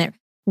space. And it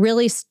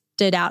really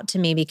stood out to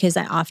me because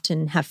I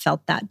often have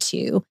felt that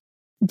too,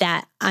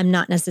 that I'm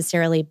not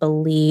necessarily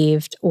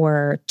believed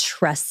or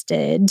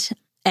trusted.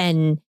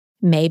 And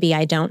maybe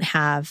I don't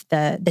have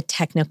the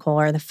technical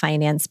or the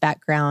finance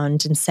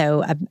background. And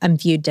so I'm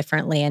viewed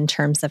differently in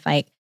terms of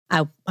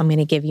I'm going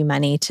to give you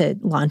money to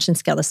launch and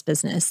scale this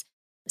business.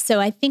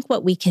 So I think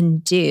what we can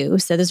do,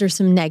 so those are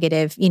some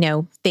negative,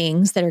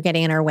 things that are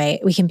getting in our way.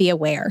 We can be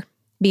aware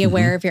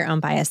of your own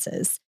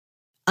biases,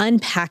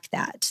 unpack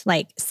that,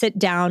 sit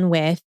down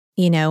with,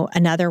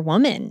 another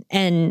woman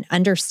and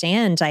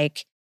understand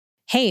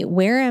hey,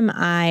 where am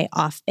I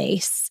off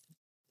base?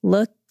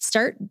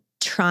 Start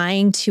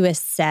trying to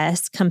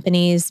assess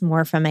companies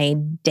more from a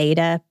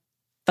data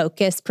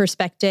focused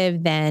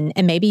perspective and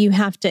maybe you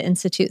have to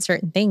institute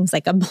certain things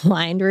like a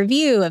blind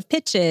review of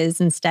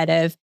pitches instead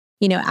of,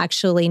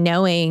 actually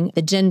knowing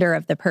the gender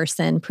of the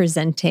person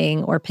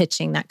presenting or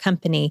pitching that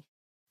company.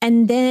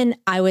 And then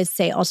I would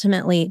say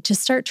ultimately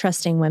just start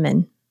trusting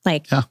women.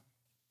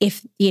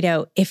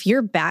 If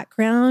your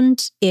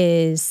background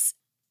is,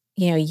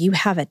 you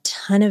have a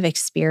ton of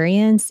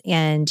experience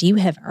and you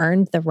have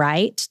earned the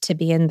right to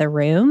be in the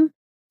room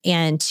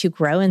and to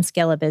grow and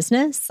scale a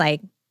business,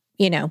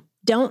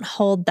 don't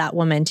hold that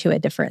woman to a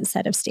different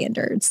set of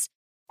standards.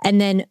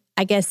 And then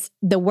I guess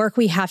the work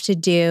we have to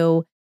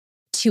do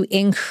to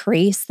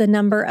increase the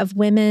number of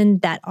women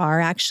that are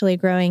actually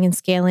growing and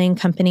scaling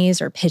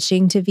companies or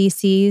pitching to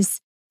VCs,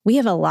 we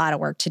have a lot of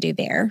work to do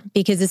there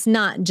because it's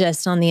not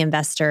just on the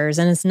investors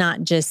and it's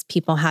not just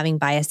people having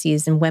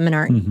biases and women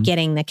aren't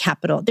getting the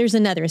capital. There's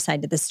another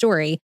side to the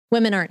story.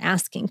 Women aren't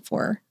asking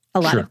for a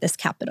lot of this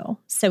capital.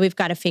 So we've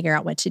got to figure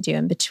out what to do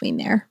in between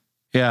there.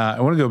 Yeah,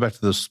 I want to go back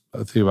to this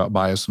thing about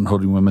bias and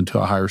holding women to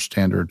a higher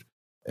standard.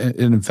 And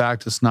in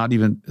fact, it's not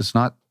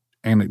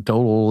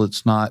anecdotal.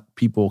 It's not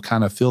people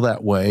kind of feel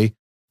that way.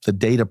 The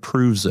data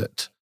proves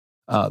it.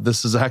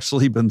 This has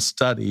actually been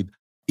studied.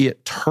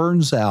 It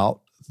turns out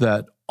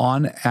that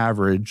on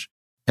average,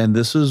 and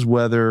this is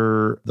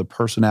whether the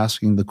person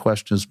asking the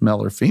question is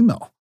male or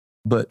female,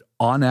 but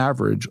on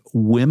average,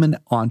 women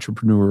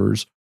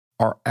entrepreneurs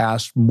are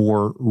asked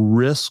more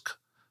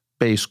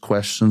risk-based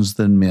questions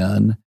than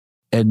men,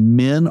 and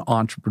men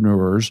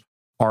entrepreneurs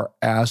are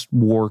asked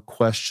more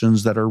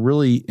questions that are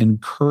really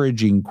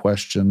encouraging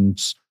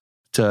questions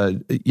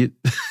and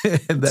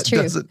that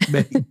doesn't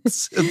make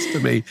sense to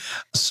me.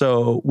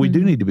 So we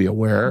do need to be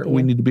aware.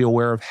 We need to be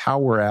aware of how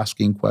we're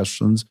asking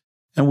questions.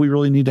 And we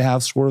really need to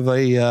have sort of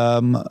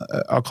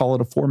I'll call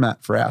it a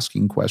format for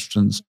asking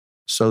questions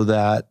so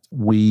that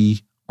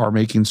we are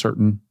making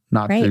certain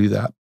not to do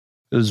that.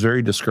 It is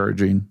very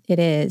discouraging. It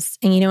is.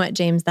 And you know what,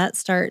 James, that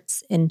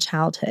starts in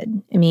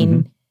childhood. I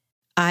mean,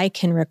 I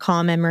can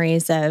recall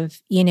memories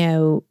of,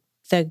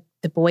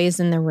 the boys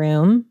in the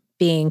room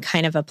being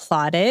kind of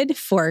applauded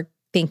for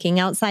thinking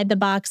outside the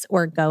box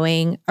or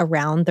going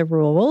around the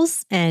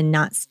rules and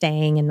not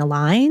staying in the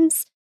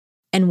lines.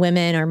 And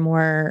women are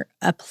more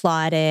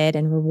applauded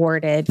and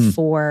rewarded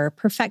for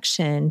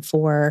perfection,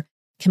 for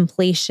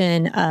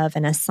completion of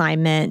an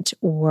assignment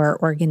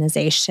or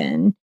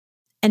organization.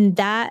 And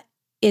that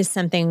is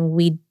something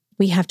we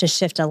have to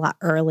shift a lot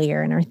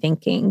earlier in our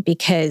thinking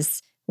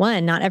because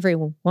one, not every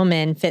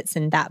woman fits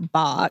in that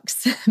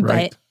box,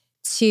 but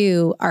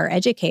two, our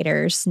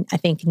educators, I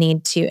think,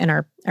 need to, and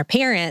our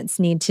parents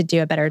need to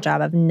do a better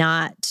job of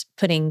not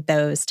putting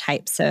those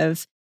types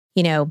of,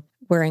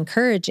 we're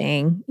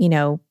encouraging,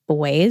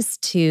 boys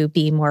to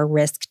be more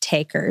risk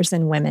takers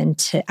and women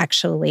to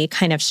actually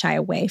kind of shy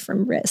away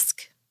from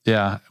risk.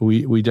 Yeah,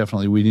 we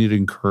definitely, we need to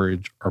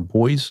encourage our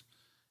boys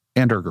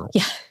and our girls.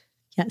 Yeah,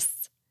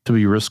 yes. To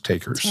be risk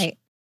takers. Right.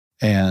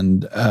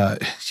 And I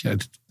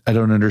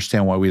don't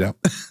understand why we don't,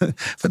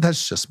 but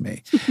that's just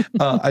me.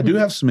 I do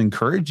have some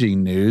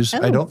encouraging news.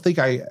 I don't think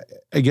I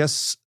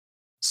guess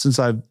since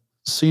I've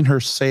seen her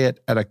say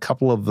it at a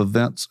couple of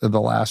events in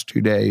the last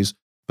 2 days,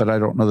 but I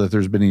don't know that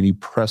there's been any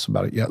press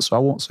about it yet. So I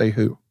won't say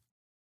who.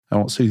 I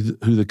won't say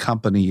who the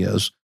company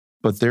is,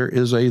 but there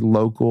is a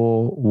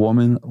local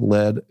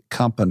woman-led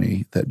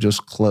company that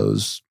just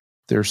closed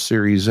their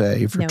Series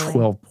A for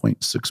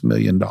 $12.6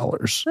 million.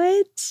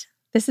 What?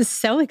 This is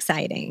so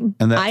exciting.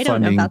 And that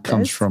funding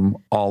comes from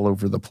all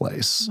over the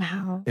place.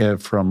 Wow.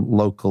 From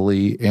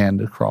locally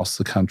and across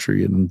the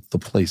country and the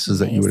places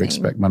that you would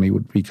expect money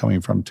would be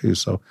coming from too.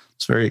 So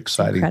it's very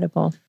exciting.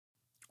 Incredible.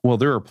 Well,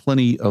 there are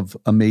plenty of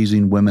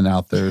amazing women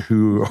out there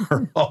who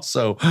are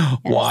also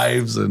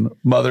wives and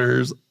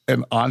mothers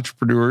and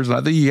entrepreneurs. And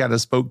I think you kind of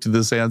spoke to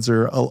this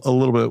answer a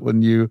little bit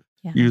when you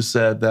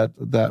said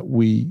that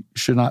we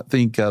should not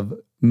think of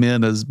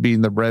men as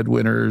being the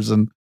breadwinners,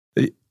 and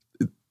it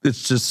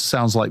just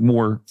sounds like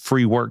more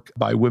free work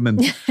by women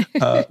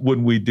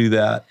when we do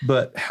that.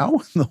 But how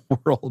in the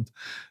world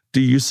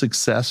do you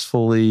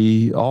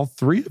successfully, all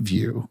three of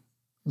you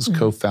as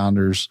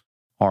co-founders,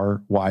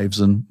 are wives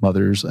and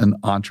mothers and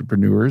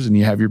entrepreneurs, and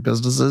you have your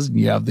businesses and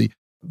you have the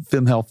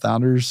FemHealth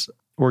Founders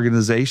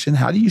organization.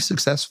 How do you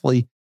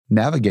successfully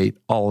navigate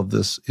all of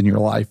this in your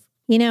life?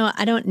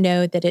 I don't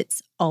know that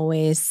it's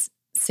always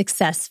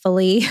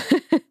successfully.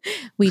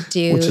 We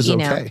do, Which is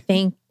okay.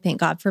 Thank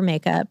God for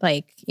makeup.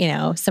 Like,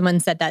 someone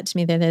said that to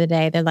me the other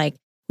day. They're like,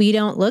 we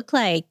don't look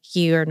like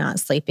you're not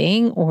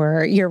sleeping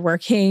or you're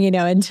working,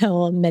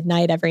 until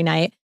midnight every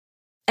night.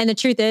 And the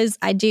truth is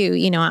I do,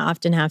 I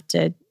often have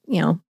to,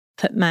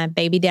 put my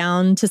baby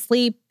down to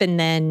sleep and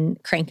then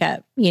crank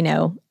up,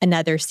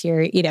 another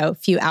series,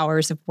 few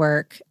hours of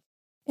work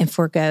and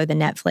forego the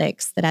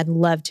Netflix that I'd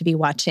love to be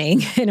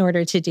watching in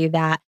order to do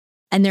that.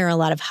 And there are a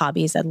lot of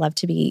hobbies I'd love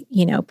to be,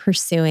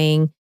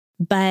 pursuing.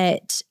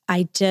 But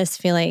I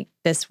just feel like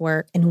this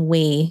work, and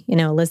we,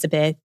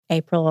 Elizabeth,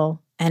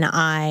 April, and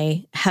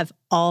I have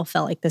all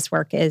felt like this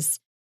work is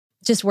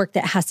just work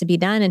that has to be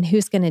done. And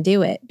who's going to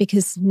do it?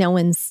 Because no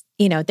one's,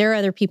 there are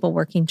other people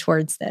working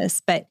towards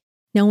this, but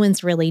no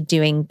one's really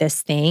doing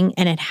this thing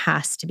and it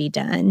has to be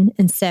done.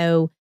 And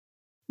so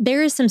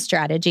there is some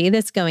strategy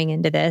that's going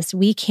into this.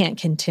 We can't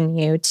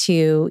continue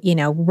to,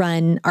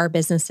 run our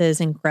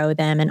businesses and grow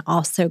them and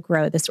also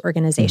grow this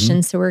organization.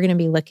 Mm-hmm. So we're going to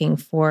be looking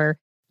for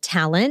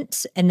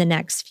talent in the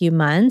next few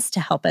months to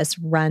help us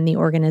run the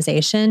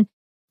organization.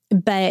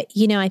 But,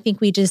 I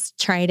think we just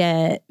try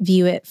to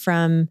view it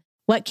from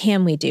what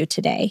can we do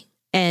today?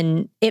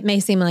 And it may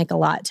seem like a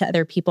lot to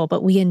other people,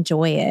 but we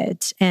enjoy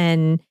it.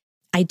 And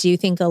I do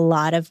think a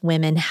lot of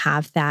women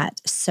have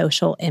that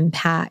social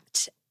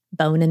impact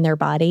bone in their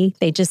body.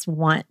 They just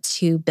want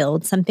to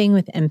build something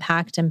with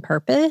impact and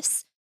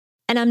purpose.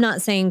 And I'm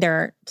not saying there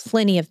are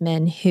plenty of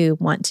men who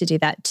want to do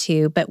that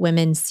too, but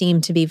women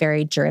seem to be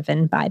very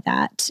driven by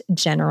that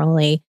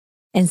generally.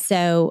 And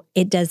so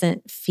it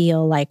doesn't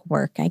feel like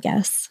work, I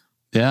guess.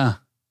 Yeah.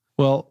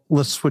 Well,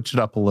 let's switch it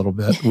up a little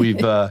bit.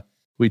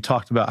 We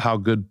talked about how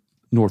good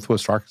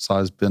Northwest Arkansas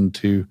has been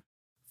to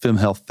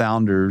FemHealth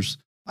founders.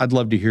 I'd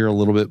love to hear a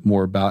little bit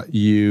more about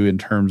you in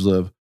terms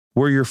of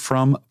where you're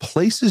from,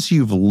 places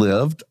you've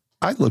lived.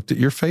 I looked at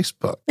your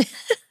Facebook.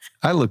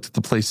 I looked at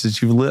the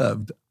places you've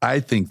lived. I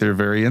think they're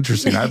very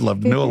interesting. I'd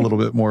love to know a little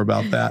bit more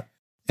about that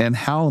and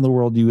how in the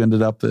world you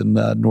ended up in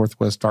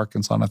Northwest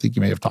Arkansas. And I think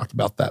you may have talked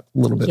about that a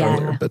little bit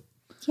earlier. But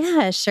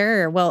yeah,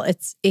 sure. Well,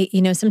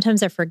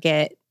 sometimes I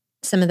forget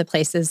some of the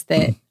places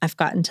that I've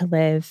gotten to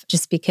live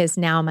just because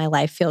now my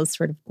life feels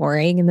sort of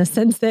boring in the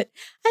sense that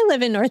I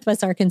live in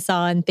Northwest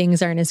Arkansas and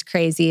things aren't as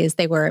crazy as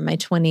they were in my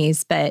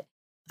 20s, but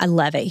I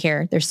love it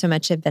here. There's so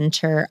much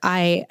adventure.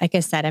 Like I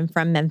said, I'm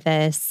from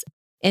Memphis,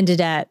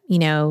 ended up,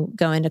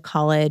 going to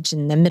college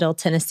in the Middle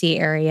Tennessee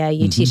area,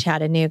 UT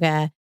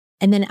Chattanooga.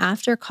 And then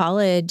after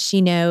college,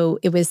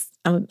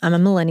 I'm a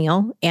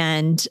millennial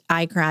and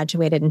I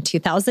graduated in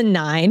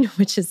 2009,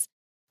 which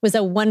was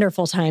a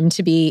wonderful time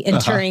to be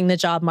entering the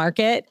job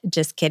market.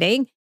 Just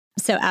kidding.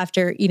 So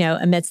after,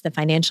 amidst the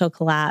financial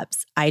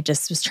collapse, I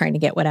just was trying to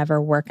get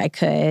whatever work I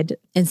could.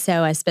 And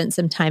so I spent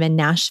some time in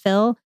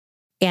Nashville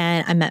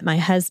and I met my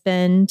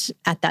husband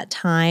at that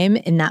time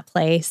in that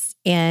place.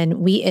 And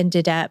we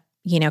ended up,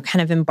 kind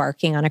of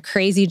embarking on a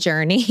crazy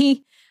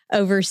journey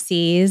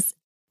overseas.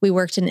 We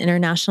worked in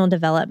international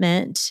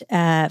development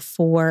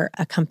for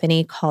a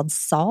company called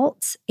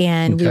Salt,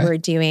 and we were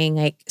doing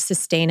like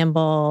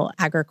sustainable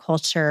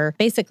agriculture.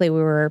 Basically,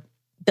 we were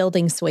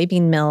building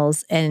soybean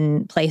mills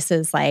in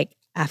places like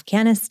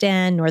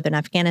Afghanistan, northern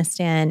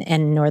Afghanistan,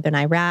 and northern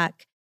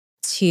Iraq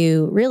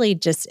to really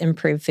just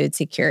improve food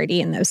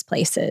security in those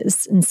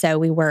places. And so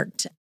we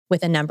worked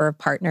with a number of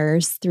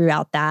partners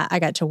throughout that. I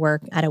got to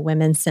work at a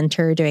women's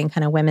center doing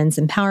kind of women's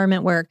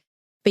empowerment work.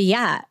 But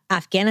yeah,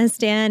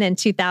 Afghanistan in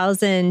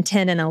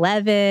 2010 and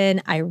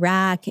 11,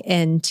 Iraq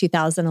in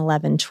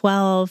 2011,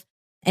 12.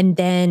 And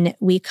then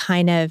we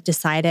kind of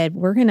decided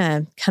we're going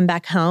to come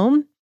back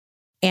home.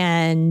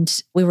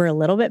 And we were a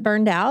little bit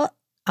burned out,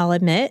 I'll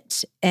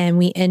admit. And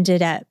we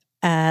ended up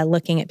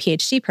looking at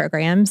PhD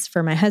programs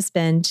for my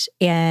husband.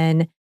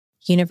 And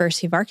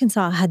University of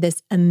Arkansas had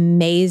this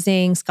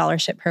amazing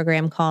scholarship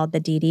program called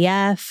the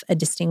DDF, a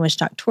Distinguished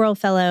Doctoral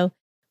Fellow,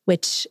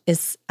 which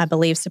is, I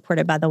believe,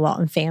 supported by the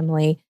Walton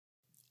family.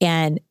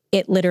 And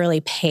it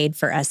literally paid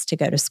for us to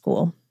go to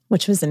school,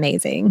 which was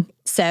amazing.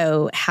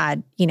 So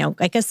had,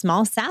 like a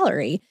small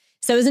salary.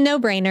 So it was a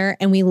no-brainer.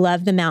 And we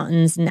love the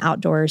mountains and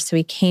outdoors. So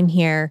we came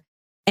here.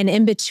 And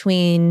in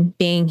between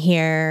being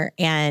here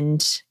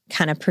and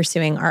kind of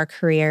pursuing our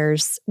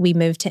careers, we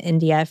moved to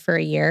India for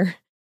a year.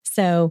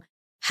 So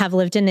have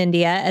lived in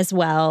India as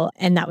well.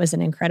 And that was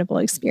an incredible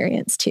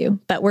experience too.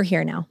 But we're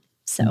here now.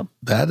 So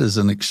that is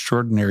an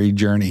extraordinary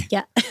journey.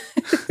 Yeah.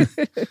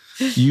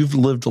 You've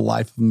lived a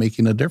life of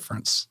making a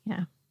difference.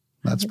 Yeah.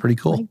 That's pretty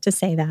cool. I like to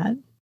say that.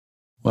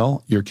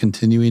 Well, you're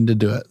continuing to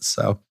do it.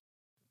 So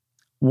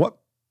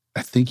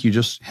I think you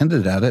just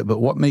hinted at it, but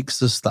what makes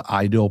this the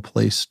ideal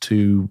place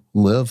to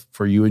live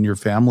for you and your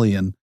family?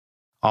 And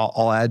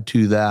I'll add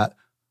to that,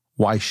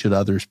 why should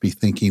others be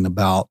thinking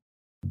about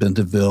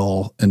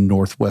Bentonville and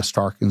Northwest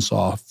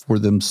Arkansas for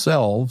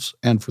themselves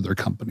and for their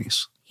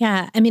companies?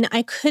 Yeah. I mean,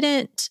 I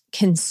couldn't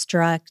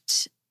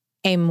construct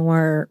a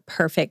more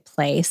perfect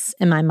place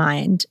in my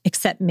mind,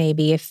 except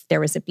maybe if there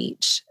was a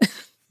beach.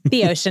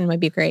 The ocean would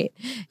be great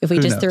if we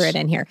just threw it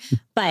in here.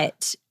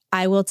 But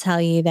I will tell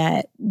you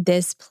that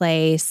this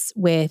place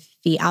with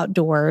the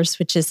outdoors,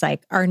 which is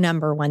like our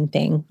number one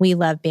thing, we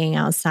love being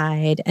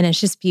outside and it's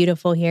just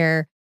beautiful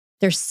here.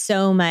 There's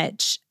so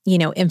much,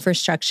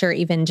 infrastructure,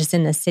 even just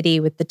in the city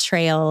with the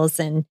trails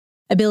and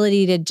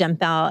ability to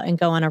jump out and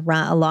go on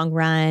a long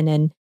run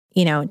and,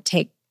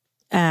 take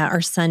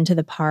our son to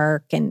the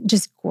park and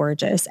just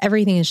gorgeous.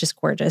 Everything is just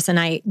gorgeous.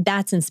 And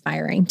that's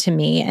inspiring to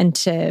me and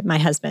to my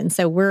husband.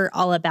 So we're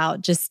all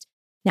about just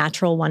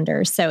natural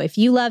wonders. So if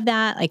you love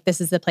that, like this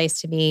is the place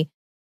to be.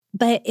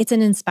 But it's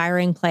an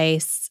inspiring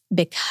place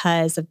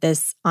because of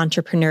this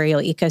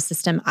entrepreneurial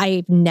ecosystem.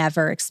 I've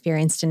never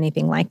experienced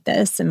anything like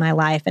this in my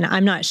life. And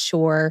I'm not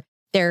sure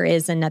there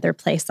is another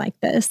place like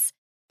this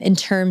in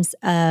terms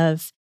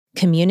of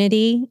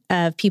community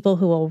of people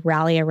who will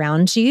rally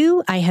around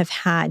you. I have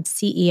had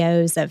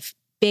CEOs of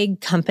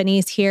big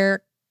companies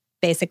here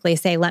basically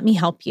say, let me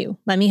help you.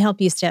 Let me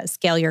help you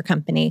scale your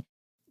company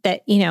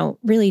that,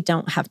 really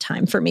don't have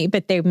time for me,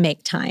 but they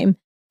make time.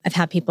 I've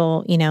had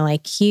people,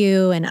 like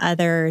you and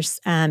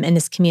others in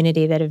this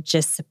community that have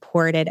just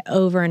supported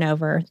over and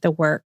over the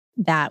work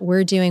that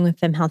we're doing with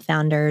FemHealth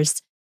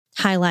Founders,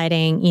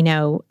 highlighting,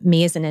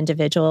 me as an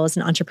individual, as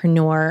an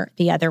entrepreneur,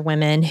 the other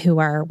women who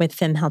are with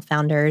FemHealth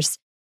Founders.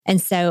 And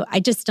so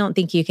I just don't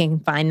think you can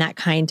find that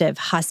kind of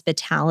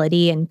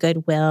hospitality and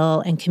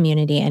goodwill and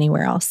community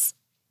anywhere else.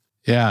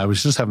 Yeah, I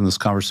was just having this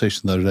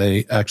conversation the other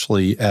day,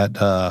 actually at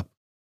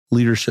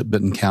Leadership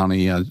Benton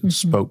County. I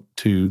spoke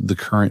to the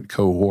current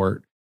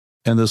cohort,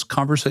 and this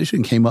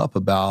conversation came up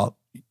about,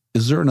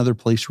 is there another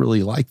place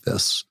really like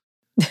this?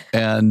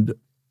 And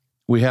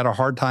we had a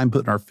hard time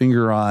putting our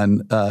finger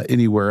on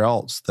anywhere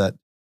else that,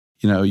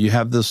 you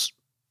have this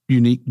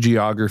unique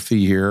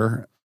geography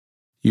here.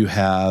 You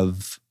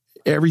have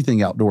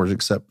everything outdoors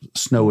except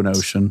snow and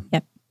ocean.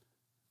 Yep.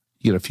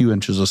 You get a few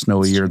inches of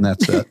snow a year and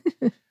that's it.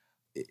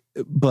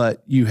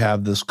 But you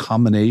have this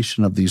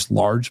combination of these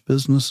large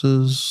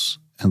businesses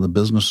and the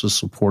businesses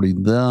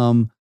supporting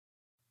them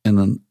and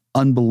an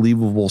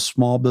unbelievable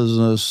small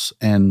business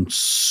and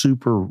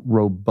super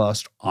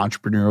robust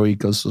entrepreneurial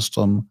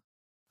ecosystem,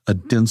 a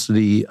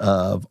density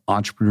of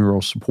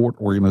entrepreneurial support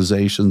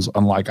organizations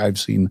unlike I've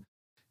seen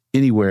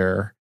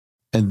anywhere.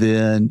 And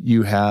then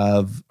you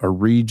have a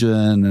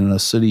region and a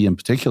city in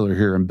particular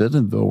here in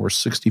Bentonville where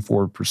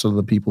 64% of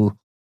the people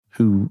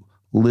who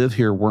live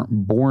here weren't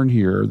born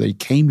here. They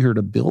came here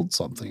to build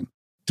something,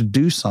 to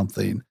do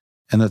something.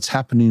 And that's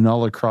happening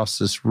all across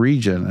this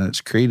region. And it's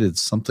created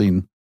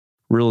something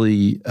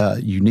really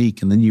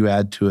unique. And then you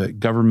add to it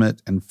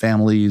government and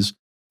families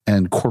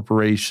and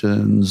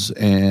corporations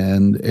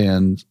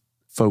and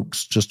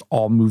folks just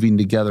all moving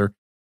together,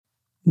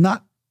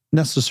 not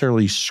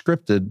necessarily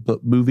scripted,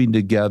 but moving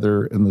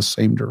together in the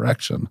same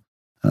direction.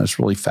 And it's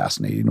really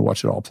fascinating to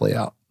watch it all play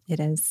out. It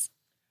is.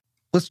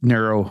 Let's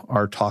narrow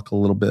our talk a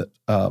little bit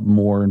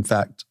more. In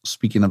fact,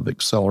 speaking of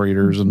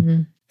accelerators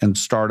and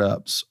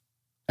startups,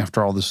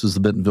 after all, this is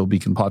the Bentonville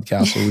Beacon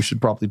podcast, so we should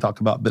probably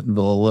talk about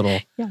Bentonville a little.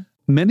 Yeah.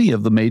 Many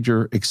of the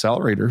major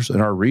accelerators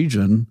in our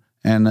region,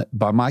 and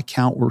by my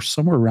count, we're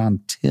somewhere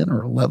around 10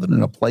 or 11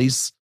 in a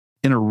place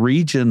in a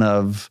region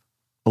of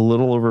a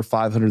little over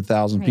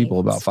 500,000 people,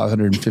 about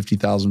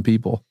 550,000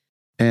 people.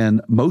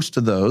 And most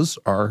of those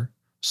are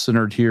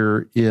centered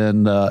here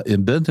in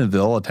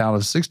Bentonville, a town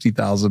of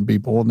 60,000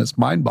 people. And it's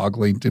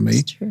mind-boggling to me.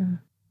 It's true.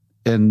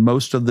 And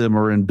most of them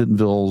are in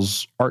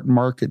Bentonville's Art and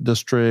Market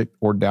District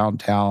or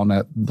downtown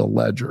at the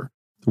Ledger,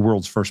 the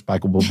world's first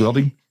bikeable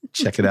building.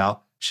 Check it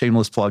out.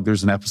 Shameless plug.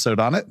 There's an episode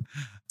on it.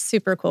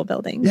 Super cool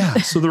building. Yeah.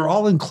 So they're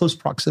all in close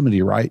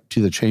proximity, right,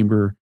 to the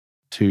chamber,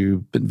 to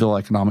Bentonville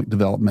Economic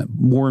Development,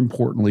 more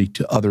importantly,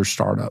 to other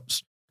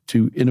startups,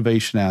 to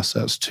innovation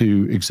assets,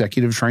 to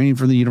executive training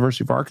from the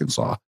University of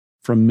Arkansas,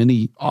 from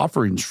many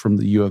offerings from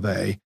the U of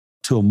A,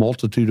 to a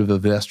multitude of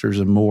investors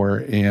and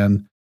more.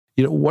 And,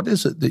 what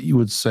is it that you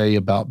would say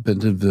about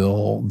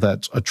Bentonville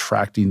that's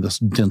attracting this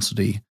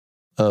density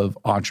of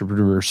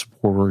entrepreneur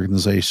support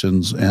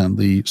organizations and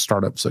the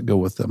startups that go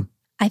with them?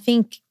 I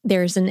think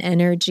there's an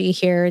energy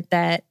here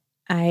that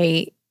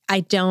I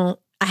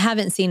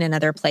haven't seen in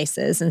other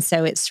places. And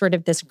so it's sort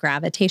of this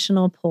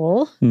gravitational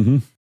pull. Mm-hmm.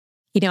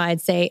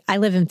 I'd say I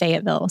live in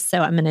Fayetteville,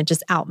 so I'm going to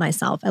just out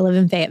myself. I live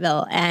in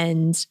Fayetteville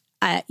and,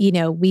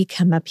 we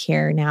come up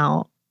here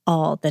now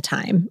all the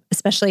time,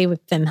 especially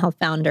with FemHealth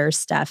Founders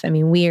stuff. I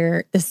mean,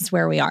 this is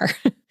where we are.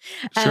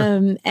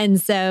 Sure. And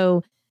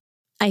so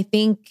I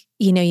think,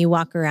 you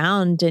walk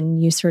around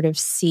and you sort of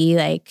see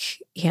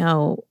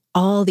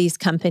all these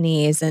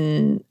companies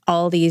and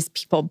all these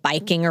people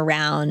biking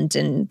around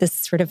and this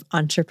sort of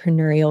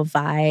entrepreneurial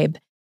vibe.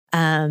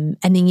 And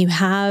then you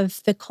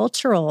have the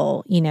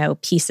cultural,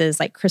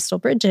 pieces like Crystal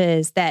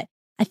Bridges that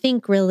I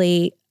think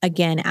really,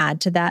 again, add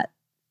to that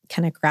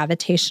kind of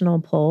gravitational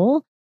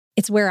pull.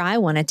 It's where I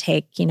want to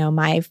take,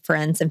 my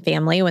friends and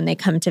family when they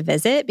come to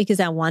visit, because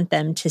I want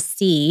them to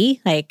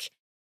see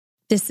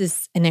this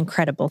is an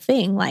incredible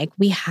thing. Like,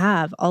 we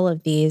have all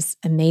of these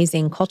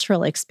amazing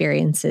cultural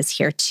experiences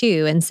here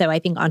too. And so I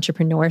think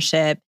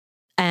entrepreneurship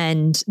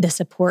and the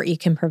support you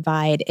can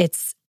provide,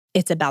 it's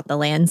about the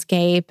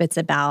landscape. It's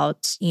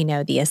about,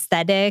 the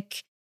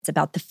aesthetic. It's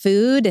about the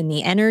food and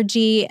the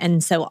energy.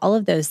 And so all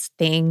of those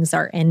things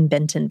are in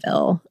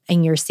Bentonville,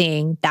 and you're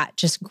seeing that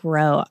just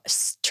grow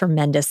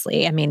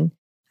tremendously. I mean,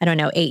 I don't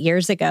know, 8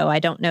 years ago, I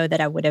don't know that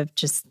I would have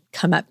just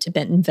come up to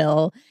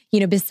Bentonville,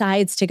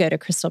 besides to go to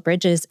Crystal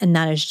Bridges, and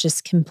that is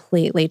just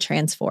completely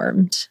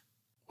transformed.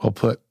 Well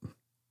put.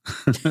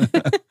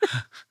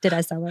 Did I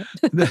sell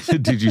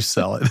it? Did you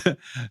sell it?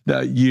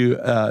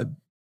 No,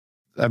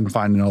 I'm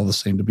finding all the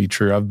same to be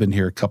true. I've been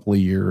here a couple of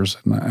years,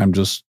 and I'm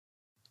just,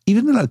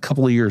 even in a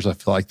couple of years, I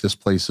feel like this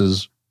place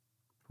has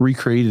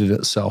recreated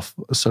itself,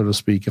 so to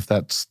speak, if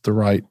that's the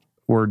right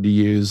word to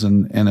use.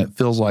 And it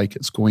feels like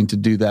it's going to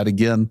do that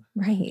again.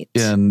 Right.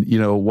 And,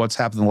 what's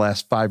happened in the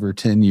last 5 or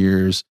 10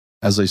 years,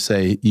 as they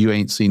say, you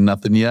ain't seen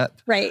nothing yet.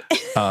 Right.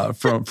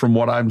 From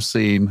what I'm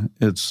seeing,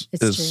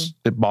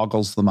 it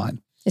boggles the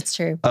mind. It's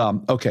true.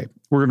 Okay.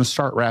 We're going to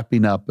start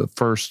wrapping up. But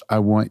first, I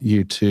want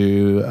you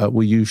to,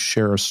 will you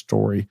share a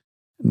story?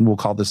 And we'll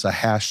call this a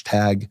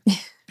hashtag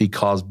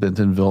because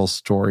Bentonville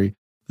story.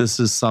 This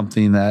is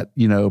something that,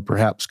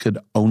 perhaps could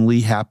only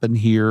happen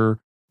here,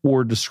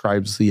 or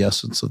describes the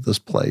essence of this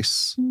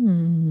place.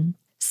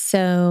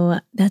 So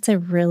that's a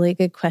really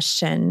good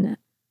question.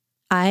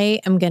 I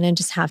am going to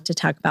just have to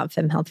talk about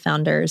FemHealth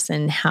Founders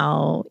and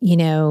how,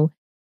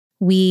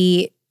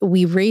 we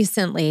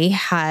recently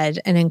had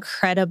an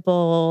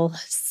incredible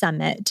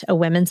summit, a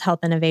Women's Health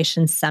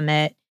Innovation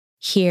Summit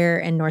here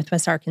in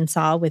Northwest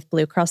Arkansas with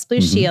Blue Cross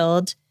Blue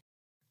Shield.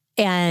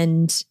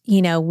 And,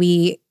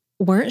 we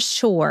weren't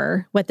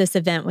sure what this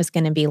event was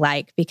going to be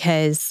like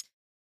because,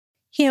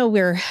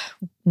 we're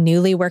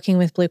newly working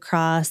with Blue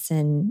Cross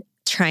and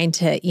trying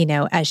to,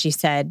 as you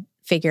said,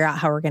 figure out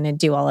how we're going to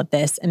do all of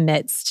this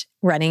amidst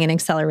running an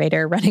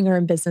accelerator, running our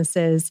own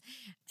businesses.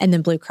 And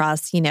then Blue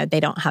Cross, they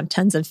don't have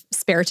tons of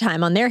spare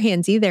time on their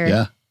hands either.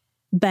 Yeah.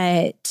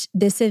 But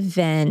this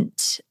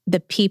event, the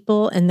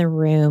people in the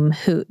room,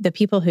 the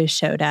people who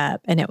showed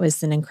up, and it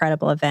was an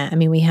incredible event. I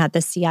mean, we had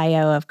the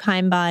CIO of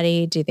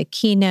Kindbody do the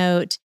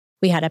keynote.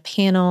 We had a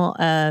panel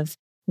of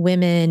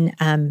women,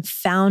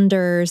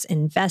 founders,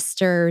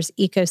 investors,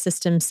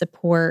 ecosystem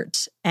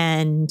support,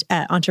 and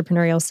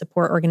entrepreneurial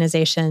support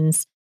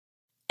organizations,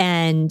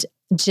 and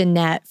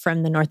Jeanette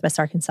from the Northwest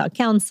Arkansas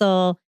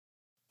Council.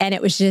 And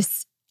it was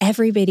just,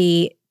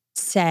 everybody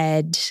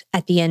said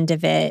at the end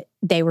of it,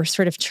 they were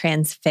sort of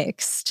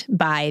transfixed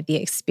by the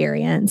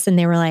experience. And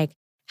they were like,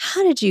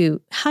 how'd you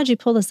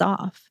pull this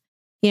off?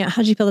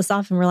 How'd you pull this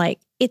off? And we're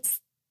like, it's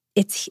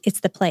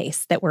the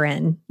place that we're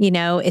in.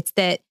 It's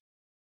that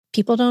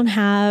people don't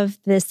have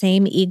the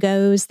same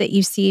egos that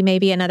you see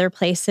maybe in other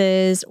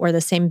places, or the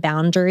same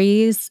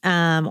boundaries,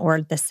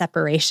 or the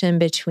separation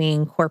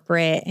between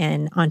corporate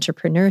and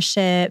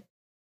entrepreneurship,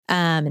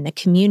 and the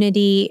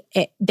community.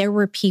 There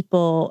were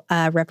people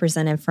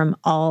represented from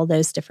all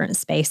those different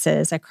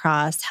spaces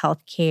across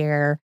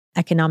healthcare,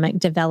 economic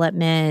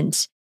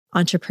development,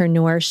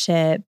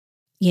 entrepreneurship,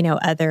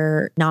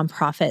 other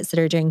nonprofits that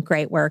are doing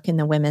great work in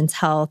the women's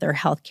health or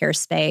healthcare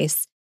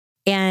space.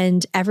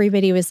 And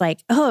everybody was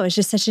like, oh, it was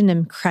just such an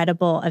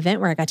incredible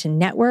event where I got to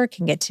network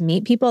and get to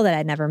meet people that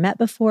I'd never met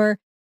before.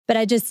 But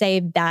I just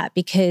say that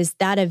because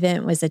that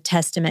event was a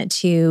testament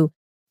to,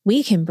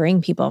 we can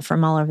bring people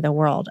from all over the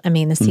world. I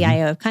mean, the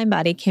CIO of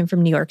Kindbody came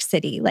from New York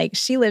City. Like,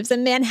 she lives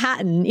in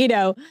Manhattan.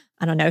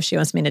 I don't know if she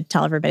wants me to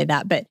tell everybody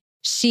that, but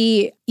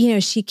she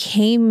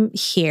came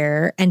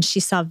here and she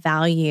saw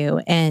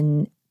value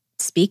in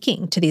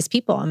speaking to these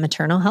people on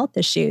maternal health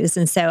issues.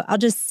 And so I'll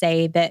just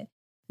say that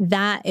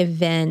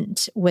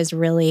event was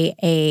really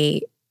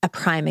a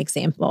prime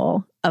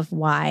example of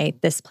why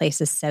this place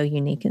is so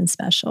unique and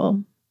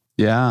special.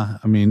 Yeah.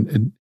 I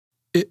mean,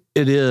 it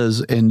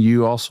is. And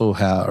you also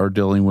are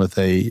dealing with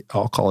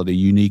I'll call it a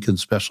unique and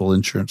special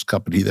insurance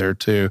company there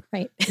too.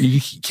 Right. You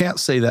can't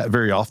say that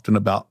very often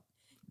about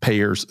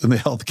payers in the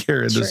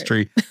healthcare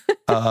industry.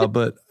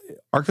 But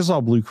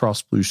Arkansas Blue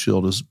Cross Blue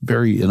Shield is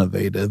very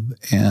innovative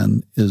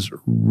and is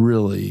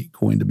really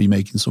going to be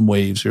making some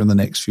waves here in the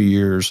next few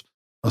years,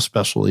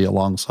 especially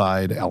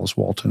alongside Alice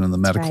Walton and the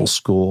medical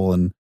school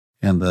and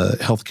the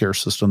healthcare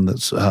system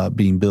that's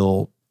being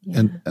built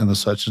and the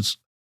such.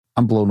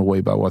 I'm blown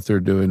away by what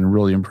they're doing, and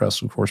really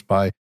impressed, of course,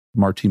 by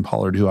Martine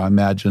Pollard, who I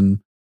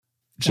imagine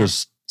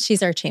just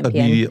she's our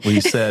champion.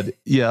 Immediately said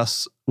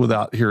yes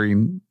without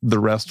hearing the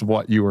rest of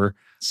what you were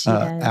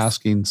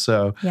asking.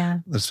 So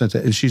that's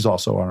fantastic. And she's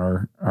also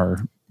on our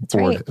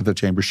board at the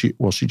chamber. She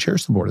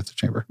chairs the board at the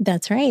chamber.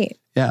 That's right.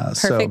 Yeah.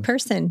 Perfect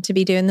person to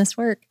be doing this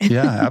work.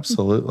 Yeah,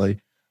 absolutely.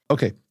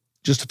 Okay.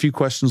 Just a few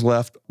questions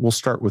left. We'll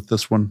start with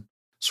this one,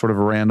 sort of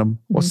a random.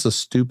 What's the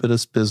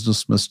stupidest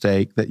business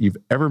mistake that you've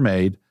ever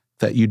made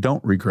that you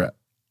don't regret?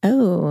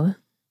 Oh,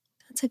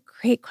 that's a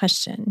great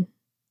question.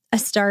 I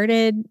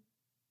started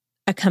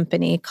a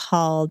company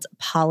called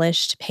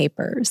Polished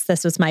Papers.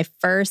 This was my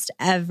first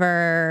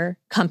ever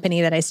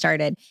company that I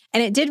started,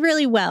 and it did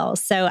really well.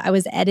 So I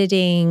was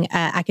editing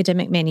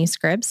academic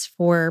manuscripts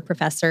for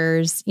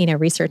professors,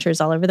 researchers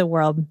all over the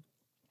world.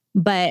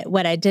 But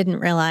what I didn't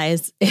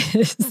realize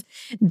is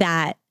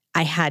that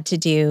I had to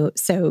do,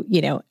 so,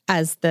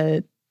 as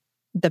the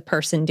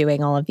person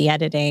doing all of the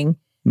editing,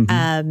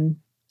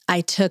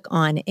 I took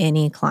on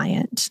any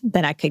client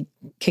that I could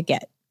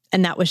get.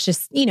 And that was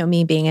just,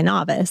 me being a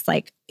novice.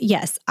 Like,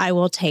 yes, I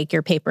will take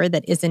your paper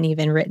that isn't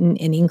even written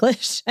in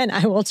English and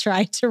I will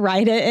try to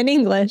write it in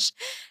English.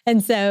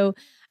 And so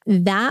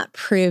that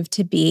proved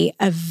to be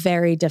a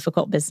very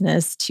difficult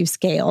business to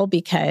scale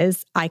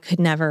because I could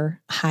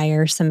never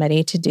hire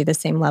somebody to do the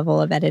same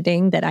level of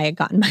editing that I had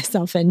gotten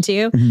myself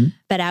into.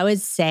 But I would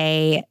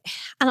say,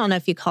 I don't know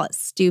if you call it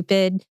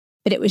stupid,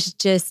 but it was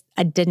just,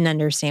 I didn't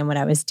understand what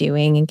I was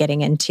doing and getting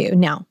into.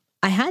 Now,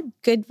 I had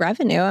good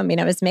revenue. I mean,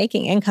 I was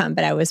making income,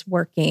 but I was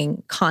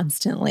working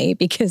constantly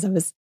because I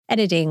was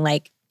editing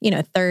 30,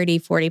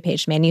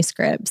 40-page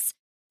manuscripts.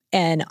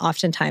 And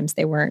oftentimes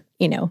they weren't,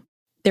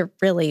 they're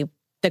really,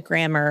 the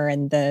grammar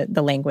and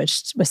the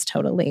language was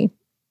totally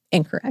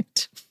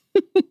incorrect.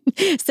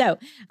 So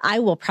I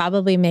will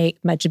probably make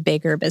much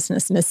bigger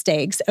business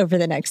mistakes over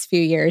the next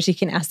few years. You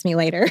can ask me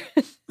later.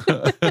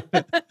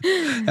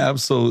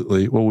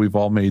 Absolutely. Well, we've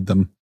all made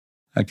them.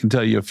 I can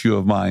tell you a few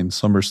of mine.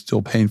 Some are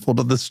still painful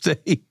to this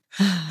day.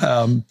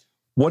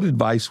 What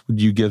advice would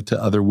you give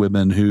to other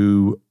women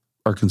who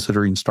are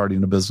considering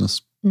starting a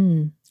business?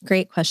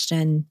 Great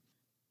question.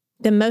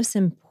 The most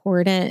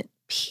important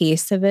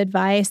piece of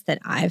advice that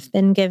I've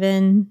been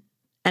given,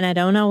 and I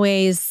don't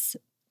always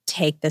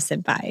take this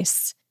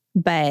advice,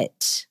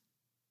 but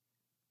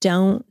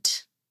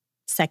don't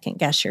second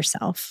guess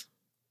yourself.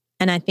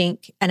 And I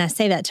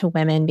say that to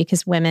women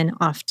because women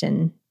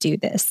often do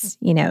this.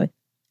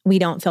 We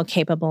don't feel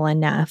capable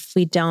enough.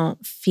 We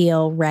don't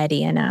feel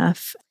ready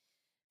enough,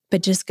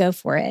 but just go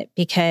for it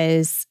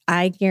because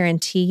I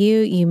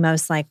guarantee you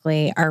most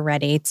likely are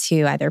ready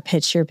to either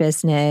pitch your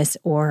business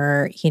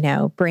or,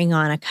 bring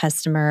on a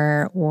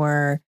customer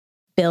or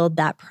build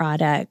that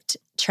product.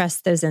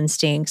 Trust those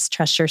instincts,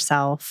 trust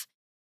yourself.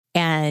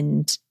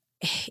 And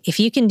if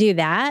you can do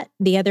that,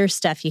 the other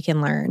stuff you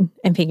can learn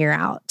and figure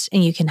out,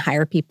 and you can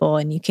hire people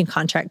and you can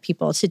contract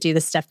people to do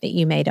the stuff that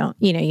you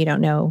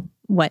don't know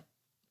what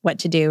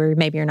to do, or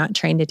maybe you're not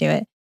trained to do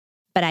it.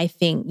 But I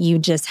think you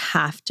just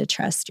have to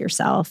trust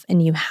yourself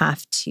and you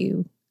have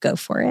to go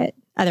for it.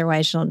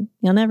 Otherwise, you'll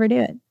never do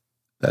it.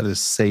 That is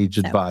sage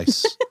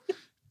advice.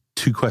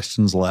 2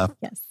 questions left.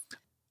 Yes.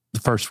 The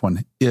first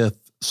one, if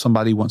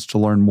somebody wants to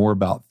learn more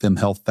about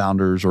FemHealth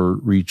Founders or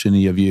reach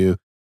any of you,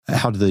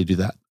 how do they do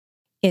that?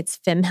 It's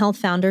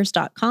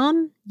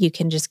femhealthfounders.com. You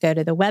can just go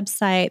to the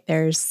website.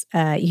 There's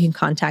you can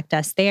contact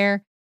us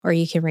there, or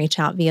you can reach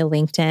out via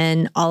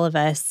LinkedIn. All of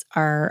us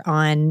are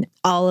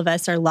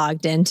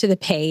logged into the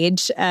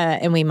page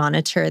and we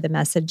monitor the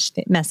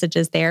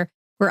messages there.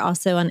 We're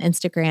also on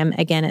Instagram.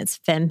 Again, it's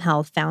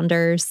FemHealth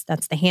Founders.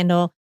 That's the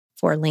handle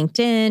for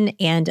LinkedIn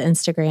and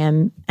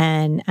Instagram.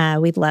 And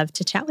we'd love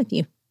to chat with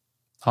you.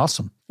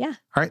 Awesome. Yeah.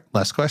 All right.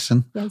 Last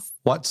question. Yes.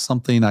 What's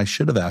something I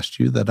should have asked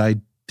you that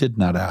I did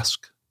not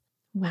ask?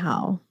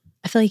 Wow.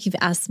 I feel like you've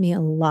asked me a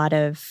lot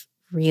of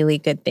really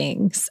good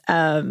things.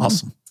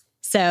 Awesome.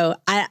 So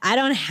I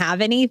don't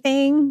have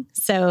anything.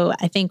 So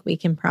I think we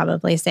can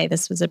probably say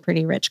this was a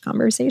pretty rich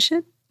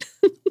conversation.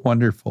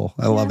 Wonderful.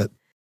 I love it.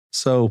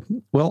 So,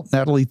 well,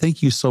 Natalie,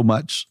 thank you so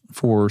much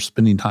for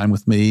spending time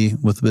with me,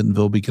 with the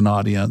Bentonville Beacon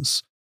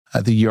audience.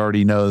 I think you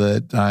already know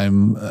that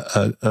I'm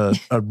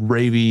a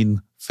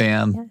raving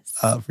fan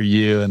for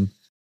you and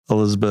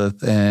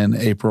Elizabeth and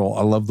April.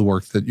 I love the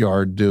work that you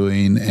are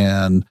doing,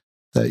 and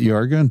that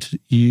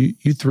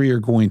you 3 are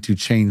going to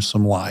change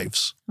some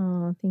lives.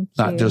 Oh, thank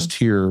you. Not just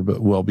here,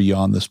 but well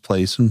beyond this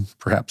place and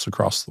perhaps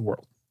across the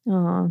world.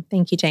 Oh,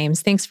 thank you,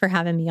 James. Thanks for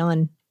having me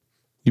on.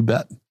 You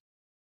bet.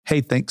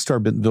 Hey, thanks to our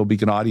Bentonville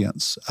Beacon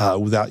audience.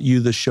 Without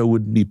you, the show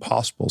wouldn't be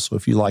possible. So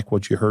if you like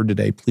what you heard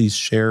today, please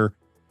share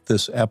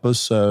this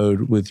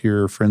episode with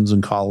your friends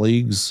and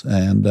colleagues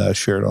and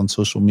share it on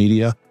social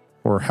media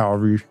or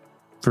however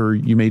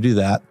you may do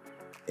that.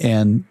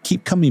 And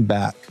keep coming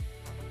back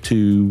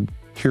to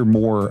hear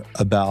more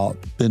about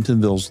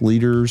Bentonville's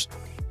leaders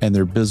and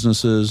their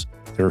businesses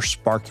that are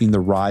sparking the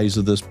rise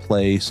of this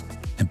place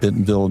in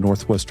Bentonville and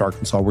Northwest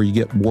Arkansas, where you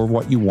get more of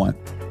what you want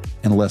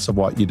and less of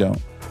what you don't.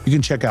 You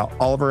can check out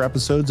all of our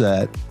episodes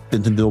at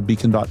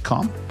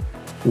bentonvillebeacon.com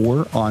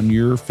or on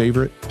your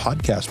favorite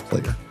podcast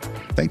player.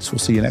 Thanks. We'll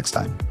see you next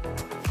time.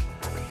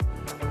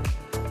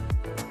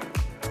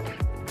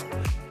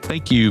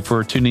 Thank you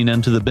for tuning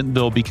into the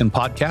Bentonville Beacon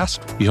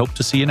podcast. We hope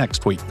to see you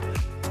next week.